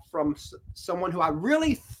email from someone who I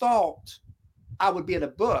really thought I would be in a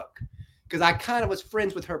book, because I kind of was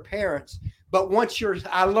friends with her parents. But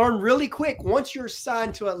I learned really quick, once you're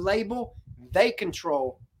signed to a label, they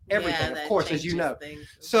control everything, of course, as you know.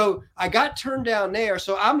 So I got turned down there.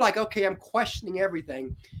 So I'm like, okay, I'm questioning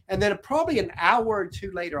everything. And then probably an hour or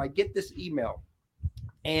 2 later, I get this email.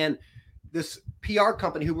 And this PR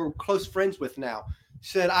company who we're close friends with now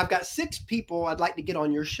said, I've got 6 people I'd like to get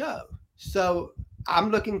on your show. So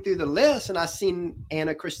I'm looking through the list, and I seen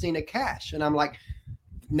Anna Christina Cash. And I'm like,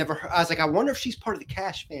 I was like, I wonder if she's part of the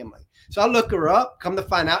Cash family. So I look her up, come to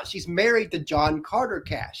find out she's married to John Carter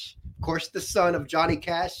Cash, of course, the son of Johnny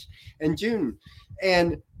Cash and June.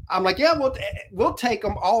 And I'm like, yeah, we'll take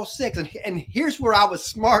them all 6. And here's where I was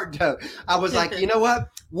smart, though. I was like, you know what?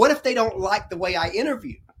 What if they don't like the way I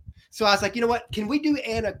interview? So I was like, you know what? Can we do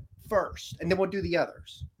Anna first? And then we'll do the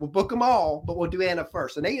others. We'll book them all, but we'll do Anna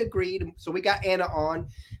first. And they agreed. So we got Anna on.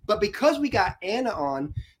 But because we got Anna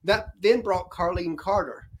on, that then brought Carlene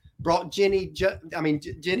Carter, brought Jenny Gill.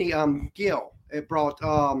 It brought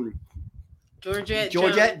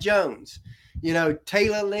Georgette Jones,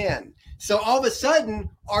 Taylor Lynn. So all of a sudden,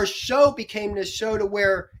 our show became this show to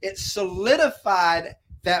where it solidified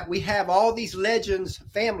that we have all these legends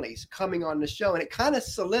families coming on the show. And it kind of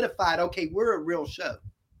solidified, okay, we're a real show.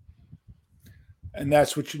 And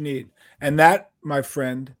that's what you need. And that, my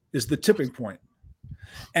friend, is the tipping point.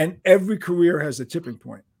 And every career has a tipping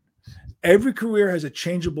point. Every career has a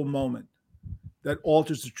changeable moment that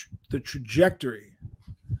alters the trajectory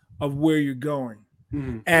of where you're going.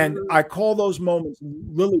 Mm-hmm. And I call those moments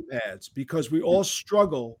lily pads because we all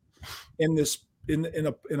struggle in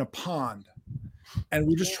a pond, and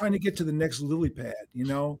we're just trying to get to the next lily pad. We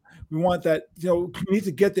want that. We need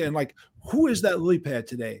to get there. And like, who is that lily pad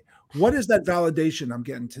today? What is that validation I'm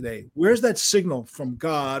getting today? Where's that signal from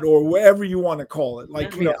God or wherever you want to call it?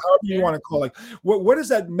 Like, however you want to call it. What is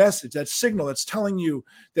that message, that signal that's telling you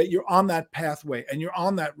that you're on that pathway and you're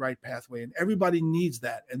on that right pathway? And everybody needs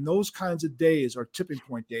that. And those kinds of days are tipping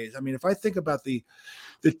point days. I mean, if I think about the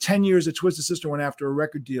 10 years that Twisted Sister went after a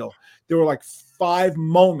record deal, there were like 5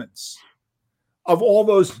 moments of all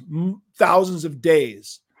those thousands of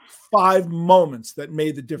days. 5 moments that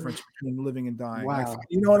made the difference between living and dying. Wow. Like,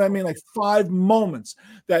 you know what I mean? Like 5 moments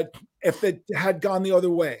that if it had gone the other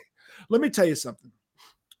way. Let me tell you something.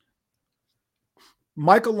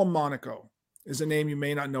 Michael LaMonaco is a name you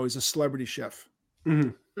may not know. He's a celebrity chef.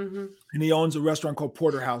 Mm-hmm. Mm-hmm. And he owns a restaurant called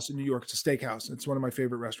Porterhouse in New York. It's a steakhouse. It's one of my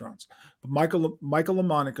favorite restaurants. But Michael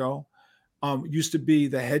LaMonaco used to be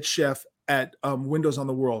the head chef at Windows on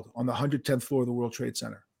the World on the 110th floor of the World Trade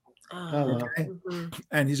Center. Okay. Mm-hmm.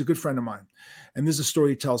 And he's a good friend of mine. And this is a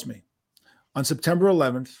story he tells me. On September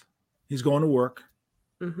 11th, he's going to work,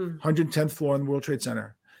 110th floor in the World Trade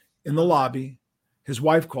Center. In the lobby, his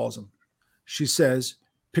wife calls him. She says,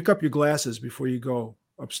 "Pick up your glasses before you go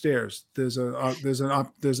upstairs. There's an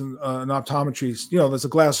optometry. There's a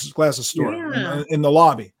glasses store in the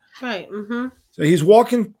lobby." Right. Mm-hmm. So he's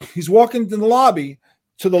walking in the lobby.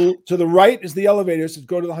 To the right is the elevators to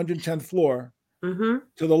go to the 110th floor. Mm-hmm.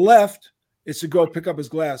 To the left is to go pick up his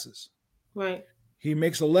glasses. Right. He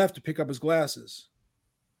makes a left to pick up his glasses.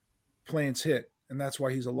 Planes hit, and that's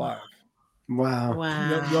why he's alive. Wow.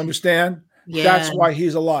 You understand? Yeah. That's why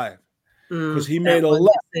he's alive. Because he made a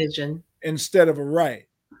left decision instead of a right.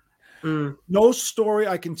 No story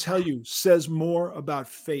I can tell you says more about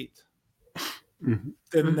fate than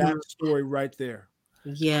that story right there.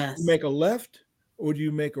 Yes. You make a left or do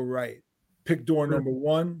you make a right? Pick door number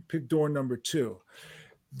 1, pick door number 2.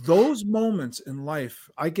 Those moments in life,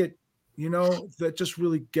 I get, that just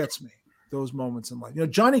really gets me. Those moments in life.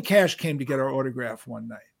 Johnny Cash came to get our autograph one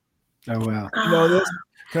night. Oh, wow. You know this?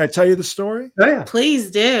 Can I tell you the story? Oh, yeah. Please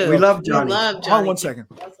do. We love Johnny. Hold on 1 second.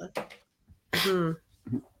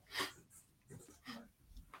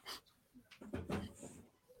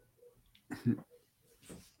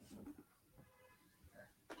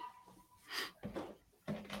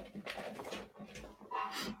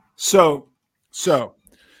 So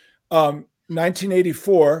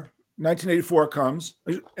 1984 comes,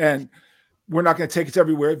 and we're not going to take it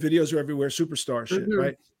everywhere. Videos are everywhere. Superstar shit,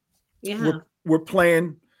 right? Yeah. We're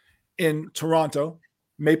playing in Toronto,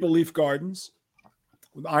 Maple Leaf Gardens,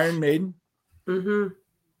 with Iron Maiden.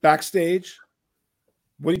 Backstage,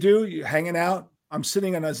 what do? You're hanging out. I'm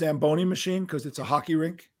sitting on a Zamboni machine because it's a hockey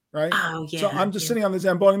rink, right? Oh, yeah. So I'm just sitting on the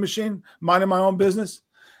Zamboni machine, minding my own business,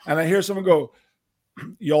 and I hear someone go,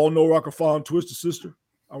 "Y'all know Rockefeller and Twisted Sister?"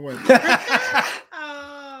 I went,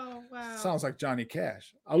 "Oh, wow." Sounds like Johnny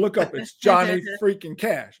Cash. I look up, it's Johnny freaking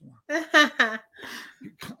Cash.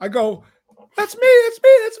 I go, "That's me.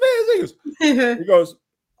 He goes,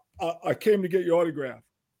 "I came to get your autograph."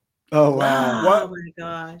 Oh, wow. What? Oh, my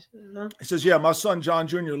gosh. He says, "Yeah, my son John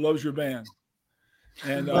Jr. loves your band."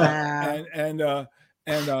 And I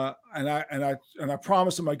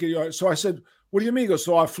promised him I'd get you. So I said, "What do you mean?" He goes,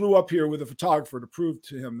 "So I flew up here with a photographer to prove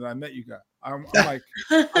to him that I met you guys." I'm like,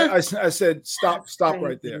 I said, stop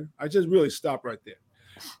right there. I just really stopped right there.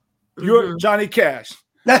 You're Johnny Cash.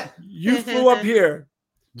 You flew up here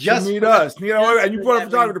just to meet us. And you brought a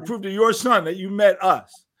photographer to prove to your son that you met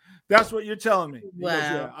us. That's what you're telling me. He goes,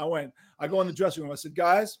 "Yeah." I go in the dressing room. I said,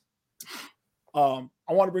 "Guys, I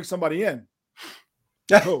want to bring somebody in."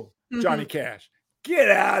 Who? Johnny Cash. Get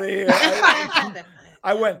out of here.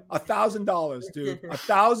 I went $1,000, dude.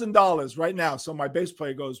 $1,000 right now. So my bass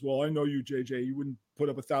player goes, well, I know you, JJ. You wouldn't put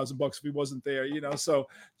up $1,000 if he wasn't there, you know. So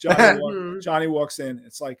Johnny walks in.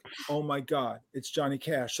 It's like, oh my God, it's Johnny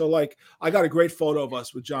Cash. So like, I got a great photo of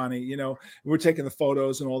us with Johnny. You know, we're taking the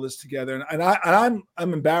photos and all this together, and I'm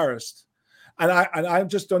embarrassed. And I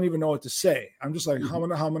just don't even know what to say. I'm just like,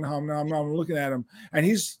 humming. I'm looking at him, and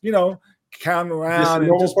he's, you know, counting around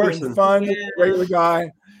and just being fun, regular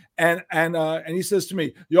guy. And he says to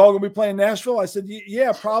me, "You all gonna be playing Nashville?" I said,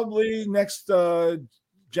 "Yeah, probably next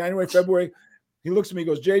January, February." He looks at me, he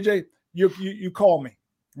goes, "JJ, you call me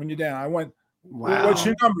when you're down." I went, wow. What's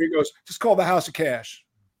your number? He goes, "Just call the House of Cash."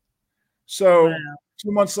 So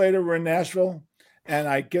 2 months later, we're in Nashville. And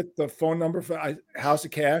I get the phone number for House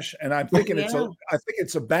of Cash, and I'm thinking I think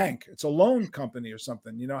it's a bank, it's a loan company or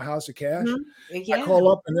something, you know, House of Cash. Yeah. I call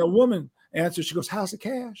up, and the woman answers. She goes, "House of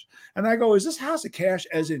Cash," and I go, "Is this House of Cash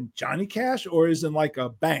as in Johnny Cash, or is in like a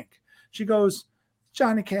bank?" She goes,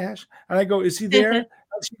 "Johnny Cash," and I go, "Is he there?" And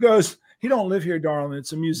she goes, "He don't live here, darling.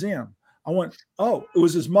 It's a museum." I went, "Oh, it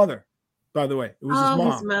was his mother." By the way, it was his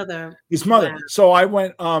mom. His mother. Wow. So I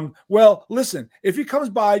went, well, listen, if he comes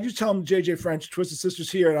by, you tell him JJ French, Twisted Sister's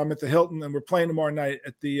here, and I'm at the Hilton, and we're playing tomorrow night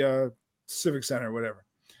at the Civic Center or whatever.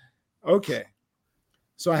 Okay.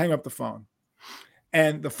 So I hang up the phone.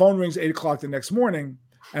 And the phone rings 8 o'clock the next morning,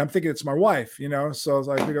 and I'm thinking it's my wife, you know? So I was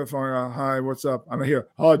like, pick up the phone, "Hi, what's up?" I'm here.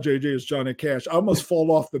 "Hi, JJ, it's Johnny Cash." I almost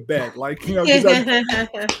fall off the bed. Like, you know,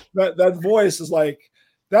 that voice is like,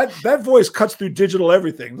 that voice cuts through digital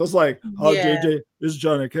everything. It was like, "Oh, JJ, this is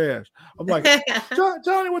Johnny Cash." I'm like,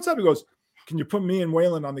 Johnny, what's up? He goes, "Can you put me and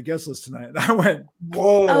Waylon on the guest list tonight?" And I went,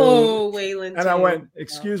 "Whoa." Oh, Waylon. And I went,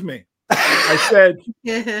 "Excuse me." I said,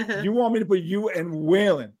 "You want me to put you and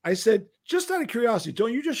Waylon?" I said, "Just out of curiosity,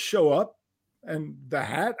 don't you just show up and the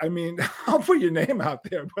hat? I mean, I'll put your name out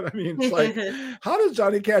there, but I mean, it's like, how does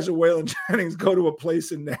Johnny Cash and Waylon Jennings go to a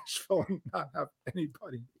place in Nashville and not have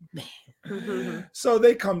anybody?" So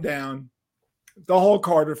they come down. The whole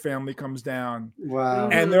Carter family comes down. Wow.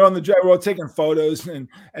 And they're on the jet road taking photos. And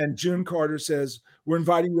June Carter says, "We're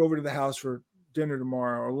inviting you over to the house for dinner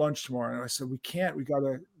tomorrow or lunch tomorrow." And I said, "We can't.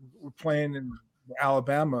 We're playing in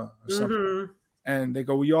Alabama or something." And they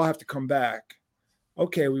go, "Well, you all have to come back."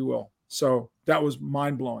 "Okay, we will." So that was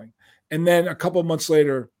mind blowing. And then a couple of months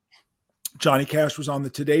later, Johnny Cash was on the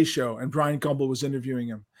Today Show, and Brian Gumbel was interviewing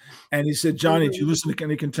him. And he said, "Johnny, do you listen to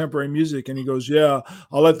any contemporary music?" And he goes, "Yeah,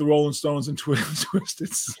 I like the Rolling Stones and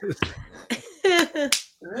Twisted Sister."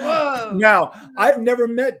 Whoa. Now, I've never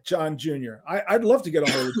met John Jr. I'd love to get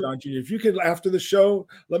a hold of John Jr. If you could, after the show,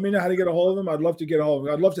 let me know how to get a hold of him. I'd love to get a hold of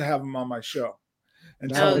him. I'd love to have him on my show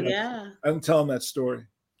and tell him that story.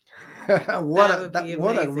 What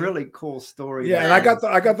a really cool story. Yeah, and I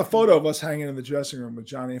got the photo of us hanging in the dressing room with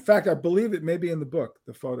Johnny. In fact, I believe it may be in the book,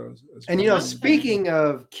 the photos. And you know, speaking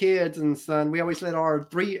of kids and son, we always let our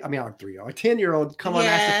 10-year-old come on and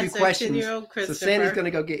ask a few questions. So Sandy's going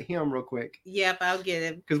to go get him real quick. Yep, I'll get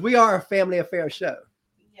him. Because we are a family affair show.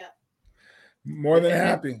 Yep. More than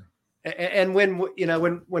happy. And when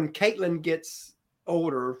Caitlin gets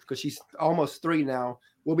older, because she's almost 3 now,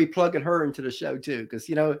 we'll be plugging her into the show too. Because,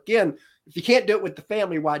 you know, again, if you can't do it with the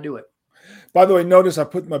family, why do it? By the way, notice I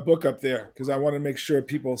put my book up there because I want to make sure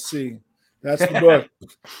people see. That's the book,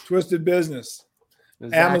 Twisted Business.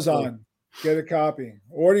 Exactly. Amazon. Get a copy.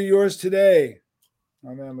 Order yours today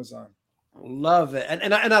on Amazon. Love it.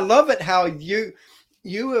 And I love it how you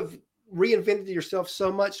have reinvented yourself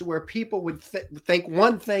so much where people would think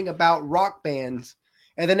one thing about rock bands,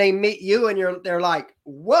 and then they meet you and they're like,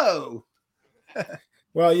 whoa.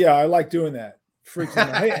 Well, yeah, I like doing that. Freaks me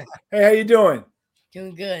out. Hey, how you doing?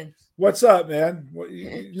 Doing good. What's up, man?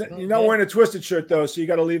 You're not wearing a Twisted shirt, though, so you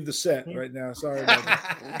got to leave the set right now. Sorry about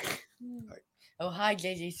that. Oh, hi,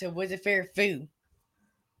 JJ. So what's your favorite food?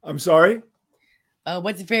 I'm sorry?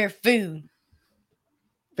 What's your favorite food?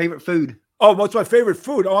 Favorite food? Oh, what's my favorite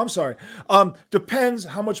food? Oh, I'm sorry. Depends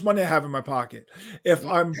how much money I have in my pocket. If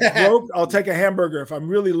I'm broke, I'll take a hamburger. If I'm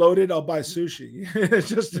really loaded, I'll buy sushi.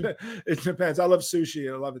 It depends. I love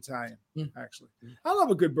sushi. I love Italian, actually. I love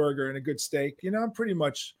a good burger and a good steak. You know, I'm pretty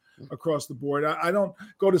much across the board. I don't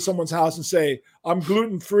go to someone's house and say, I'm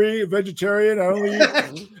gluten-free, vegetarian.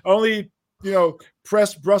 I only eat,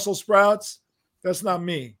 pressed Brussels sprouts. That's not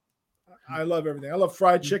me. I love everything. I love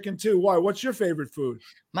fried chicken too. Why? What's your favorite food?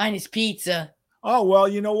 Mine is pizza. Oh, well,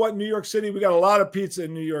 you know what? New York City, we got a lot of pizza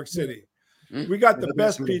in New York City. We got the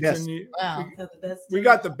best pizza we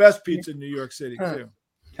got the best pizza in New York City too.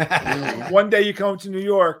 One day you come to New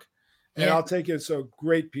York and I'll take you to a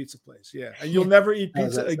great pizza place. Yeah. And you'll never eat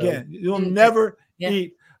pizza again. You'll never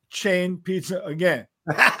eat chain pizza again.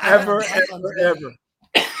 Ever.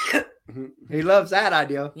 He loves that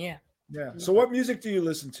idea. Yeah. Yeah. So what music do you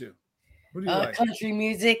listen to? What do you like? Country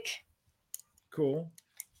music. Cool.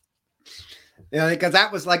 Yeah, because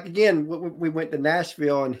that was like, again, we went to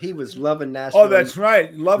Nashville and he was loving Nashville. Oh, that's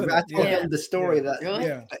right. Loving it. I told him the story that. Really?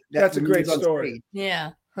 Yeah. That's a great story.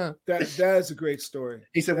 Yeah. Huh. That is a great story.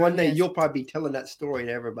 He said one day you'll probably be telling that story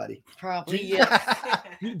to everybody. Probably, yeah.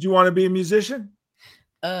 Do you want to be a musician?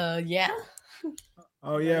 Yeah.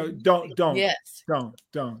 Oh yeah. Don't. Yes. Don't.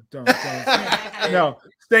 No.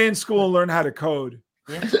 Stay in school and learn how to code.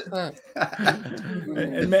 Yeah. Huh.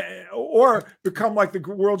 Or become like the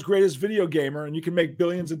world's greatest video gamer, and you can make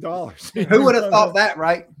billions of dollars. Who would have thought that,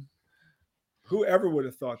 right? Whoever would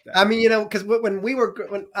have thought that? I mean, because when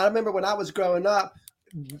I remember when I was growing up,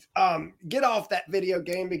 get off that video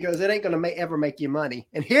game because it ain't going to ever make you money.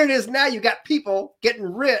 And here it is now. You got people getting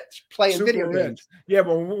rich playing Super video rich. games. Yeah,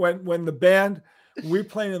 but when the band we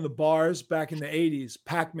playing in the bars back in the 80s,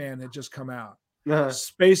 Pac-Man had just come out.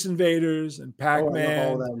 Space Invaders and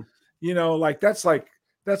Pac-Man.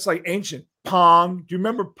 That's like ancient. Pong. Do you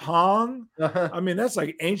remember Pong? I mean, that's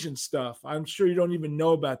like ancient stuff. I'm sure you don't even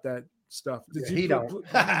know about that stuff. He don't.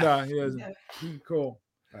 No, he doesn't. Cool.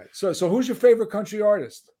 Right. So who's your favorite country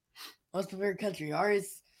artist? What's my favorite country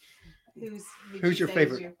artist? Who's your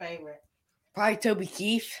favorite? Probably Toby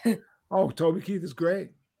Keith. Oh, Toby Keith is great.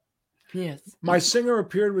 Yes. My singer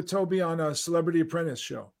appeared with Toby on a Celebrity Apprentice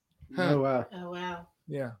show. Huh. Oh, wow. Oh, wow.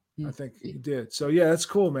 Yeah, I think he did. So yeah, that's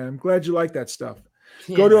cool, man. I'm glad you like that stuff.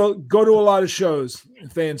 Yeah. Go to a lot of shows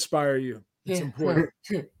if they inspire you. It's important.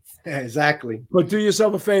 Yeah, exactly. But do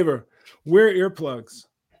yourself a favor. Wear earplugs.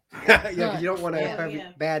 Yeah, you don't want to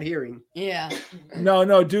have bad hearing. Yeah.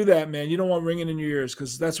 No, do that, man. You don't want ringing in your ears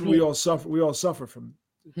because that's what we all suffer. We all suffer from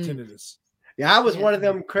tinnitus. Yeah, I was one of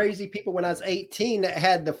them crazy people when I was 18 that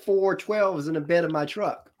had the 412s in the bed of my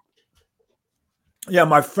truck. Yeah,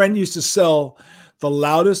 my friend used to sell the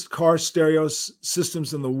loudest car stereo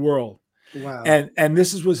systems in the world. Wow. And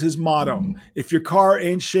this was his motto. If your car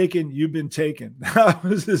ain't shaking, you've been taken. That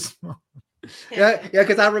was his motto. Yeah,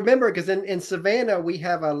 because I remember in Savannah, we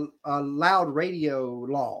have a loud radio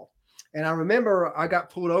law. And I remember I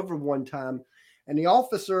got pulled over one time and the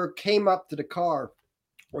officer came up to the car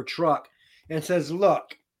or truck and says,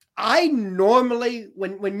 look, I normally,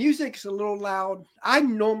 when music's a little loud, I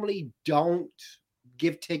normally don't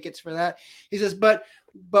give tickets for that. He says, but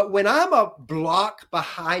when I'm a block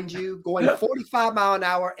behind you going 45 miles an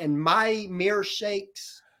hour and my mirror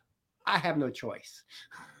shakes, I have no choice.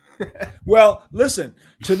 Well, listen,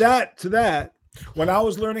 to that, when I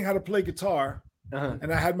was learning how to play guitar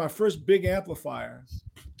and I had my first big amplifier,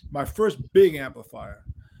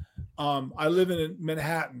 I live in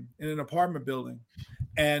Manhattan in an apartment building.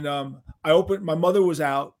 And my mother was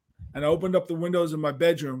out and I opened up the windows in my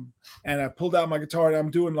bedroom and I pulled out my guitar and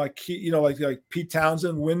I'm doing like Pete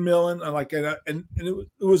Townsend windmilling and it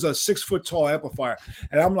was a 6 foot tall amplifier.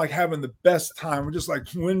 And I'm like having the best time. We're just like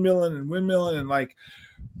windmilling and like,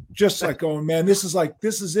 just like going, man, this is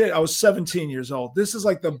it. I was 17 years old. This is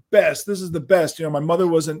like the best. This is the best. My mother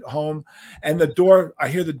wasn't home and I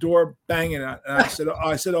hear the door banging. And I said,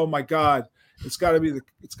 oh my God, it's gotta be the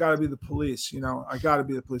police. I gotta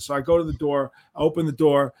be the police. So I go to the door, I open the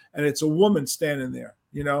door and it's a woman standing there,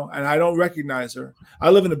 and I don't recognize her.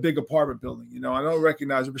 I live in a big apartment building, I don't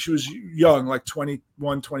recognize her, but she was young, like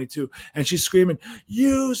 21, 22. And she's screaming,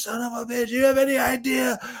 you son of a bitch, you have any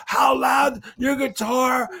idea how loud your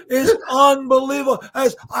guitar is? Unbelievable.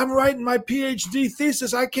 As I'm writing my PhD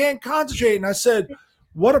thesis, I can't concentrate. And I said,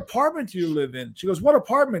 what apartment do you live in? She goes, what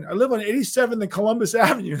apartment? I live on 87th and Columbus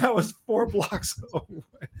Avenue. That was 4 blocks away.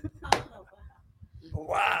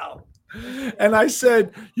 Wow. And I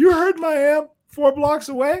said, you heard my amp 4 blocks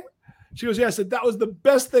away? She goes, yeah. I said, that was the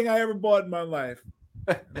best thing I ever bought in my life.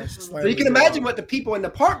 So you can imagine what the people in the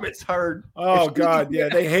apartments heard. Oh God, yeah,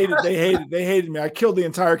 they hated me. I killed the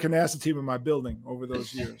entire Canasta team in my building over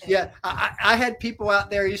those years. Yeah, I had people out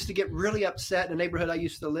there who used to get really upset in the neighborhood I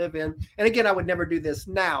used to live in. And again, I would never do this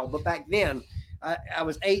now, but back then, I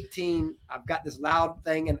was 18. I've got this loud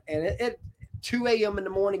thing, and it 2 a.m. in the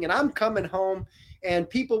morning, and I'm coming home, and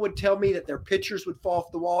people would tell me that their pictures would fall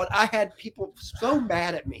off the wall. And I had people so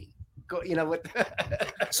mad at me.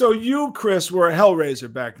 So you, Chris, were a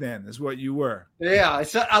hellraiser back then, is what you were. Yeah.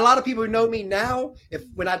 So a lot of people who know me now,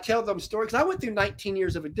 when I tell them stories, because I went through 19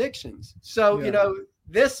 years of addictions. So,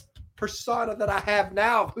 this persona that I have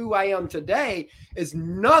now of who I am today is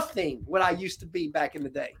nothing what I used to be back in the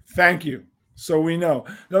day. Thank you. So we know.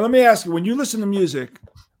 Now, let me ask you, when you listen to music,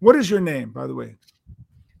 what is your name, by the way?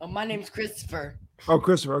 Oh, my name's Christopher. Oh,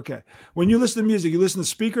 Christopher. Okay. When you listen to music, you listen to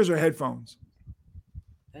speakers or headphones?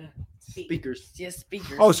 Speakers. Just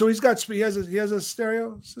speakers. Oh, so he has a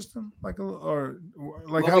stereo system, like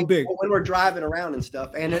how big? When we're driving around and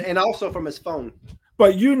stuff, and also from his phone.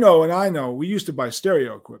 But and I know we used to buy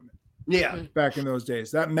stereo equipment. Yeah, back in those days,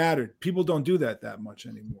 that mattered. People don't do that much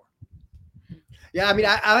anymore. Yeah, I mean,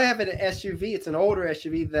 I have an SUV. It's an older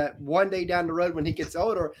SUV that one day down the road, when he gets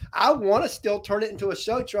older, I want to still turn it into a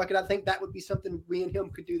show truck, and I think that would be something we and him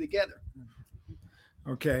could do together.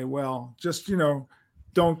 Okay, well, just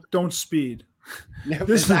don't speed.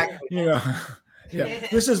 This exactly. Yeah.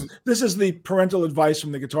 This is the parental advice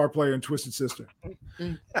from the guitar player in Twisted Sister.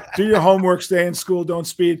 Do your homework, stay in school, don't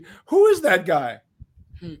speed. Who is that guy?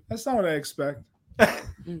 That's not what I expect.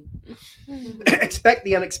 Expect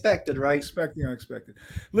the unexpected, right? Expect the unexpected.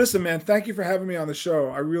 Listen, man, thank you for having me on the show.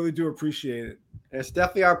 I really do appreciate it. It's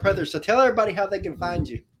definitely our pleasure. So tell everybody how they can find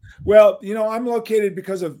you. Well, I'm located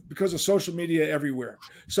because of social media everywhere.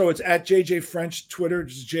 So it's at JJ French Twitter.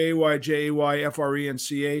 It's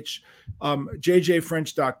JayJayFrench.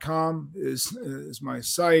 JJFrench.com is my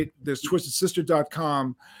site. There's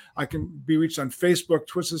TwistedSister.com. I can be reached on Facebook.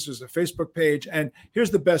 Twisted Sister is a Facebook page. And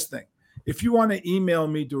here's the best thing. If you want to email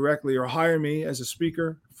me directly or hire me as a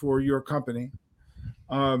speaker for your company,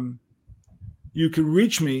 you can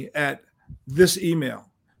reach me at this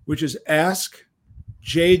email, which is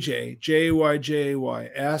askJJ,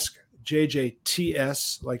 JayJay, ask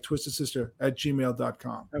JJTS, like Twisted Sister, at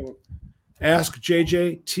gmail.com.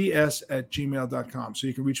 AskJJTS@gmail.com. So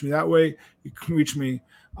you can reach me that way. You can reach me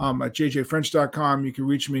at jjfrench.com. You can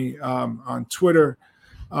reach me on Twitter.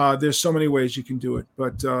 There's so many ways you can do it,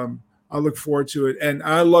 but I look forward to it. And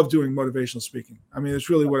I love doing motivational speaking. I mean, it's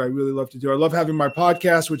really what I really love to do. I love having my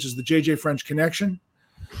podcast, which is the JJ French Connection,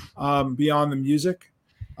 Beyond the Music.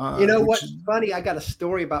 What's funny? I got a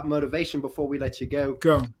story about motivation before we let you go.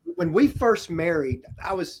 Go. When we first married,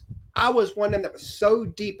 I was one of them that was so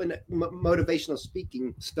deep in motivational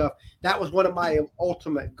speaking stuff. That was one of my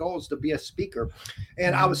ultimate goals, to be a speaker.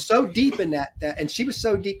 And I was so deep in that, and she was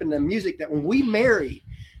so deep in the music that when we married,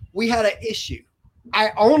 we had an issue.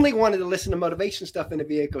 I only wanted to listen to motivation stuff in the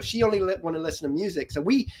vehicle. She only wanted to listen to music. So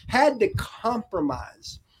we had to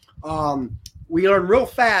compromise. We learned real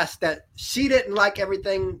fast that she didn't like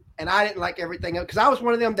everything and I didn't like everything, because I was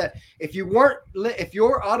one of them that if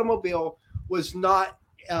your automobile was not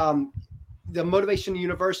the Motivation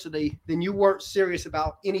University, then you weren't serious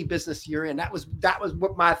about any business you're in. That was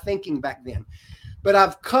what my thinking back then. But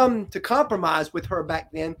I've come to compromise with her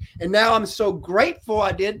back then. And now I'm so grateful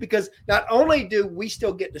I did, because not only do we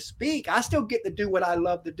still get to speak, I still get to do what I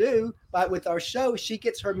love to do. But with our show, she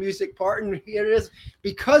gets her music part. And here it is.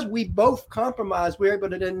 Because we both compromise, we're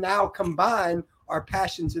able to then now combine our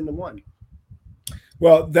passions into one.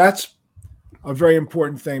 Well, that's a very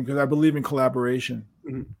important thing, because I believe in collaboration.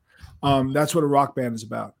 Mm-hmm. That's what a rock band is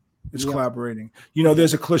about. It's collaborating.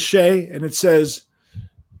 There's a cliche, and it says,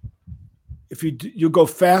 you'll go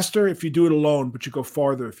faster if you do it alone, but you go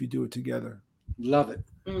farther if you do it together. Love it.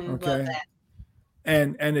 Okay. Love that.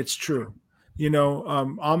 And it's true.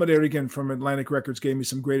 Ahmed Erdogan from Atlantic Records gave me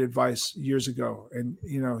some great advice years ago. And,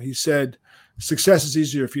 he said, success is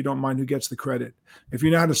easier if you don't mind who gets the credit. If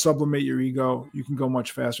you know how to sublimate your ego, you can go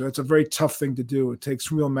much faster. That's a very tough thing to do. It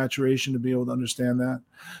takes real maturation to be able to understand that.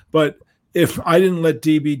 But if I didn't let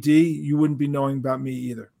D be D, you wouldn't be knowing about me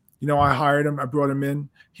either. I hired him. I brought him in.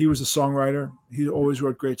 He was a songwriter. He always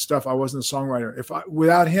wrote great stuff. I wasn't a songwriter.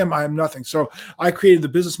 Without him, I am nothing. So I created the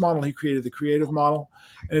business model. He created the creative model,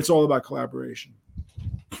 and it's all about collaboration.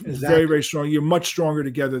 It's very, very strong. You're much stronger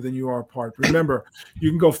together than you are apart. Remember,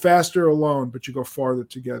 you can go faster alone, but you go farther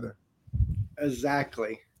together.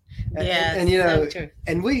 Exactly. Yeah,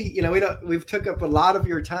 and we've took up a lot of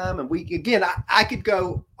your time, and I could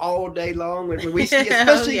go all day long when we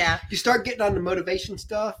especially you start getting on the motivation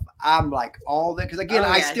stuff. I'm like all that, because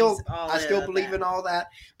I still believe in all that,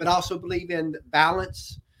 but I also believe in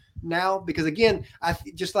balance now, because again, I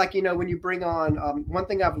just like when you bring on one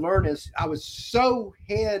thing I've learned is I was so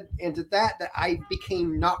head into that I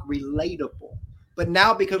became not relatable, but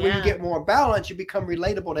now because when you get more balance, you become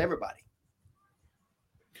relatable to everybody.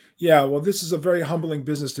 Yeah, well, this is a very humbling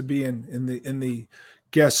business to be in the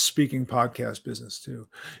guest speaking podcast business too.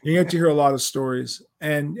 You get to hear a lot of stories,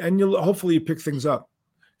 and you'll hopefully you pick things up,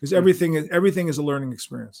 because everything is a learning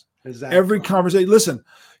experience. Exactly. Every conversation. Listen,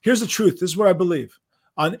 here's the truth. This is what I believe.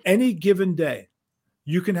 On any given day,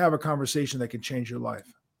 you can have a conversation that can change your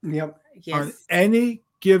life. Yep. Yes. On any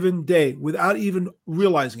given day, without even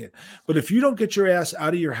realizing it. But if you don't get your ass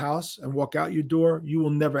out of your house and walk out your door, you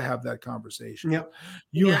will never have that conversation. Yep.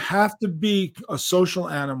 You have to be a social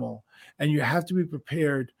animal, and you have to be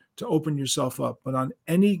prepared to open yourself up. But on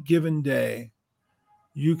any given day,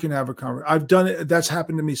 you can have a conversation. I've done it. That's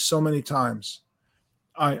happened to me so many times.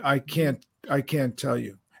 I can't tell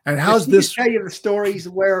you. And how's this? Tell you the stories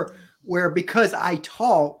where because I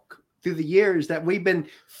talk through the years that we've been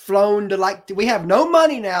flown to, we have no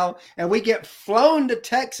money now, and we get flown to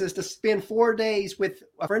Texas to spend 4 days with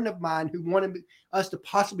a friend of mine who wanted us to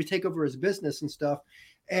possibly take over his business and stuff.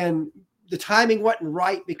 And the timing wasn't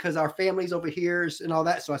right because our family's over here and all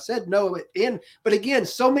that. So I said no. But again,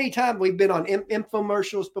 so many times we've been on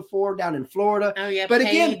infomercials before down in Florida. Oh yeah. But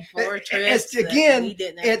again,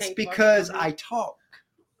 it's because I talk.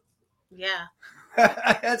 Yeah.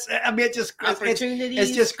 It's just opportunities.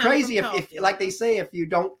 It's just crazy if like they say, if you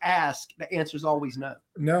don't ask, the answer is always no.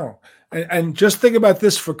 No. And just think about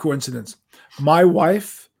this for coincidence. My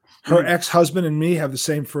wife, her ex-husband, and me have the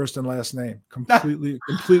same first and last name, completely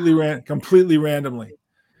randomly.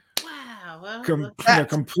 Wow,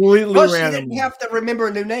 completely well, randomly. She didn't have to remember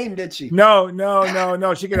a new name, did she? No.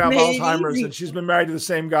 She could have Alzheimer's, and she's been married to the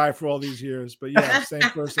same guy for all these years. But yeah, same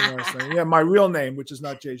first and last name. Yeah, my real name, which is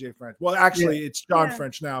not JJ French. Well, actually, it's John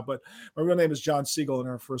French now, but my real name is John Siegel, and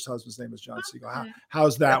her first husband's name is John Siegel.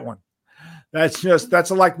 How's that one?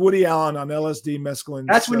 That's like Woody Allen on LSD, mescaline.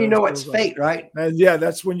 That's when you know it's fate, right? Yeah,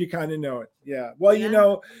 that's when you kind of know it. Yeah. Well, you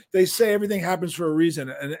know, they say everything happens for a reason,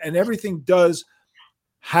 and everything does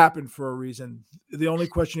happen for a reason. The only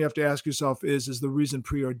question you have to ask yourself is the reason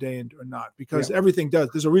preordained or not? Because everything does.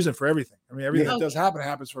 There's a reason for everything. I mean, everything that does happen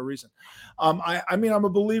happens for a reason. I'm a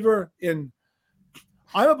believer when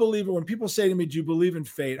people say to me, "Do you believe in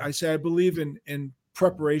fate?" I say I believe in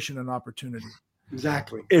preparation and opportunity.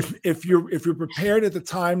 Exactly. If you're prepared at the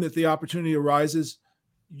time that the opportunity arises,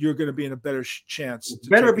 you're going to be in a better chance.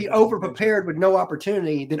 Better be over prepared with no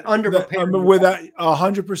opportunity than under prepared with that.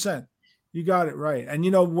 100%. You got it right. And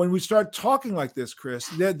when we start talking like this, Chris,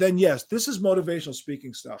 then yes, this is motivational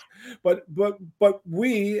speaking stuff. But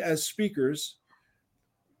we as speakers,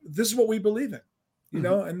 this is what we believe in.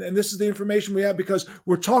 And this is the information we have because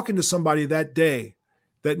we're talking to somebody that day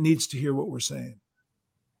that needs to hear what we're saying.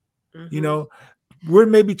 Mm-hmm. We're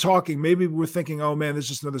maybe we're thinking, oh man, this is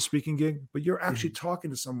just another speaking gig, but you're actually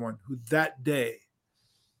talking to someone who that day,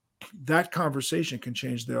 that conversation can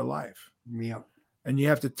change their life. Yeah. And you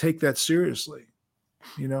have to take that seriously.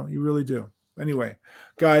 You really do. Anyway,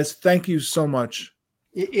 guys, thank you so much.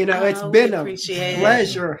 It's been a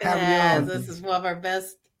pleasure having you on. This is one of our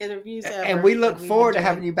best interviews ever. And we look forward to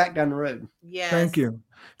having you back down the road. Yes.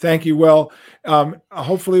 Thank you. Well,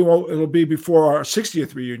 hopefully it'll be before our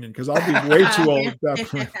 60th reunion because I'll be way too old at that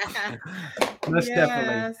point. Most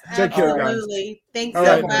definitely. Take care, guys. Absolutely. Thanks so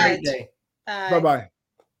so much. much. Have a great day. Bye-bye.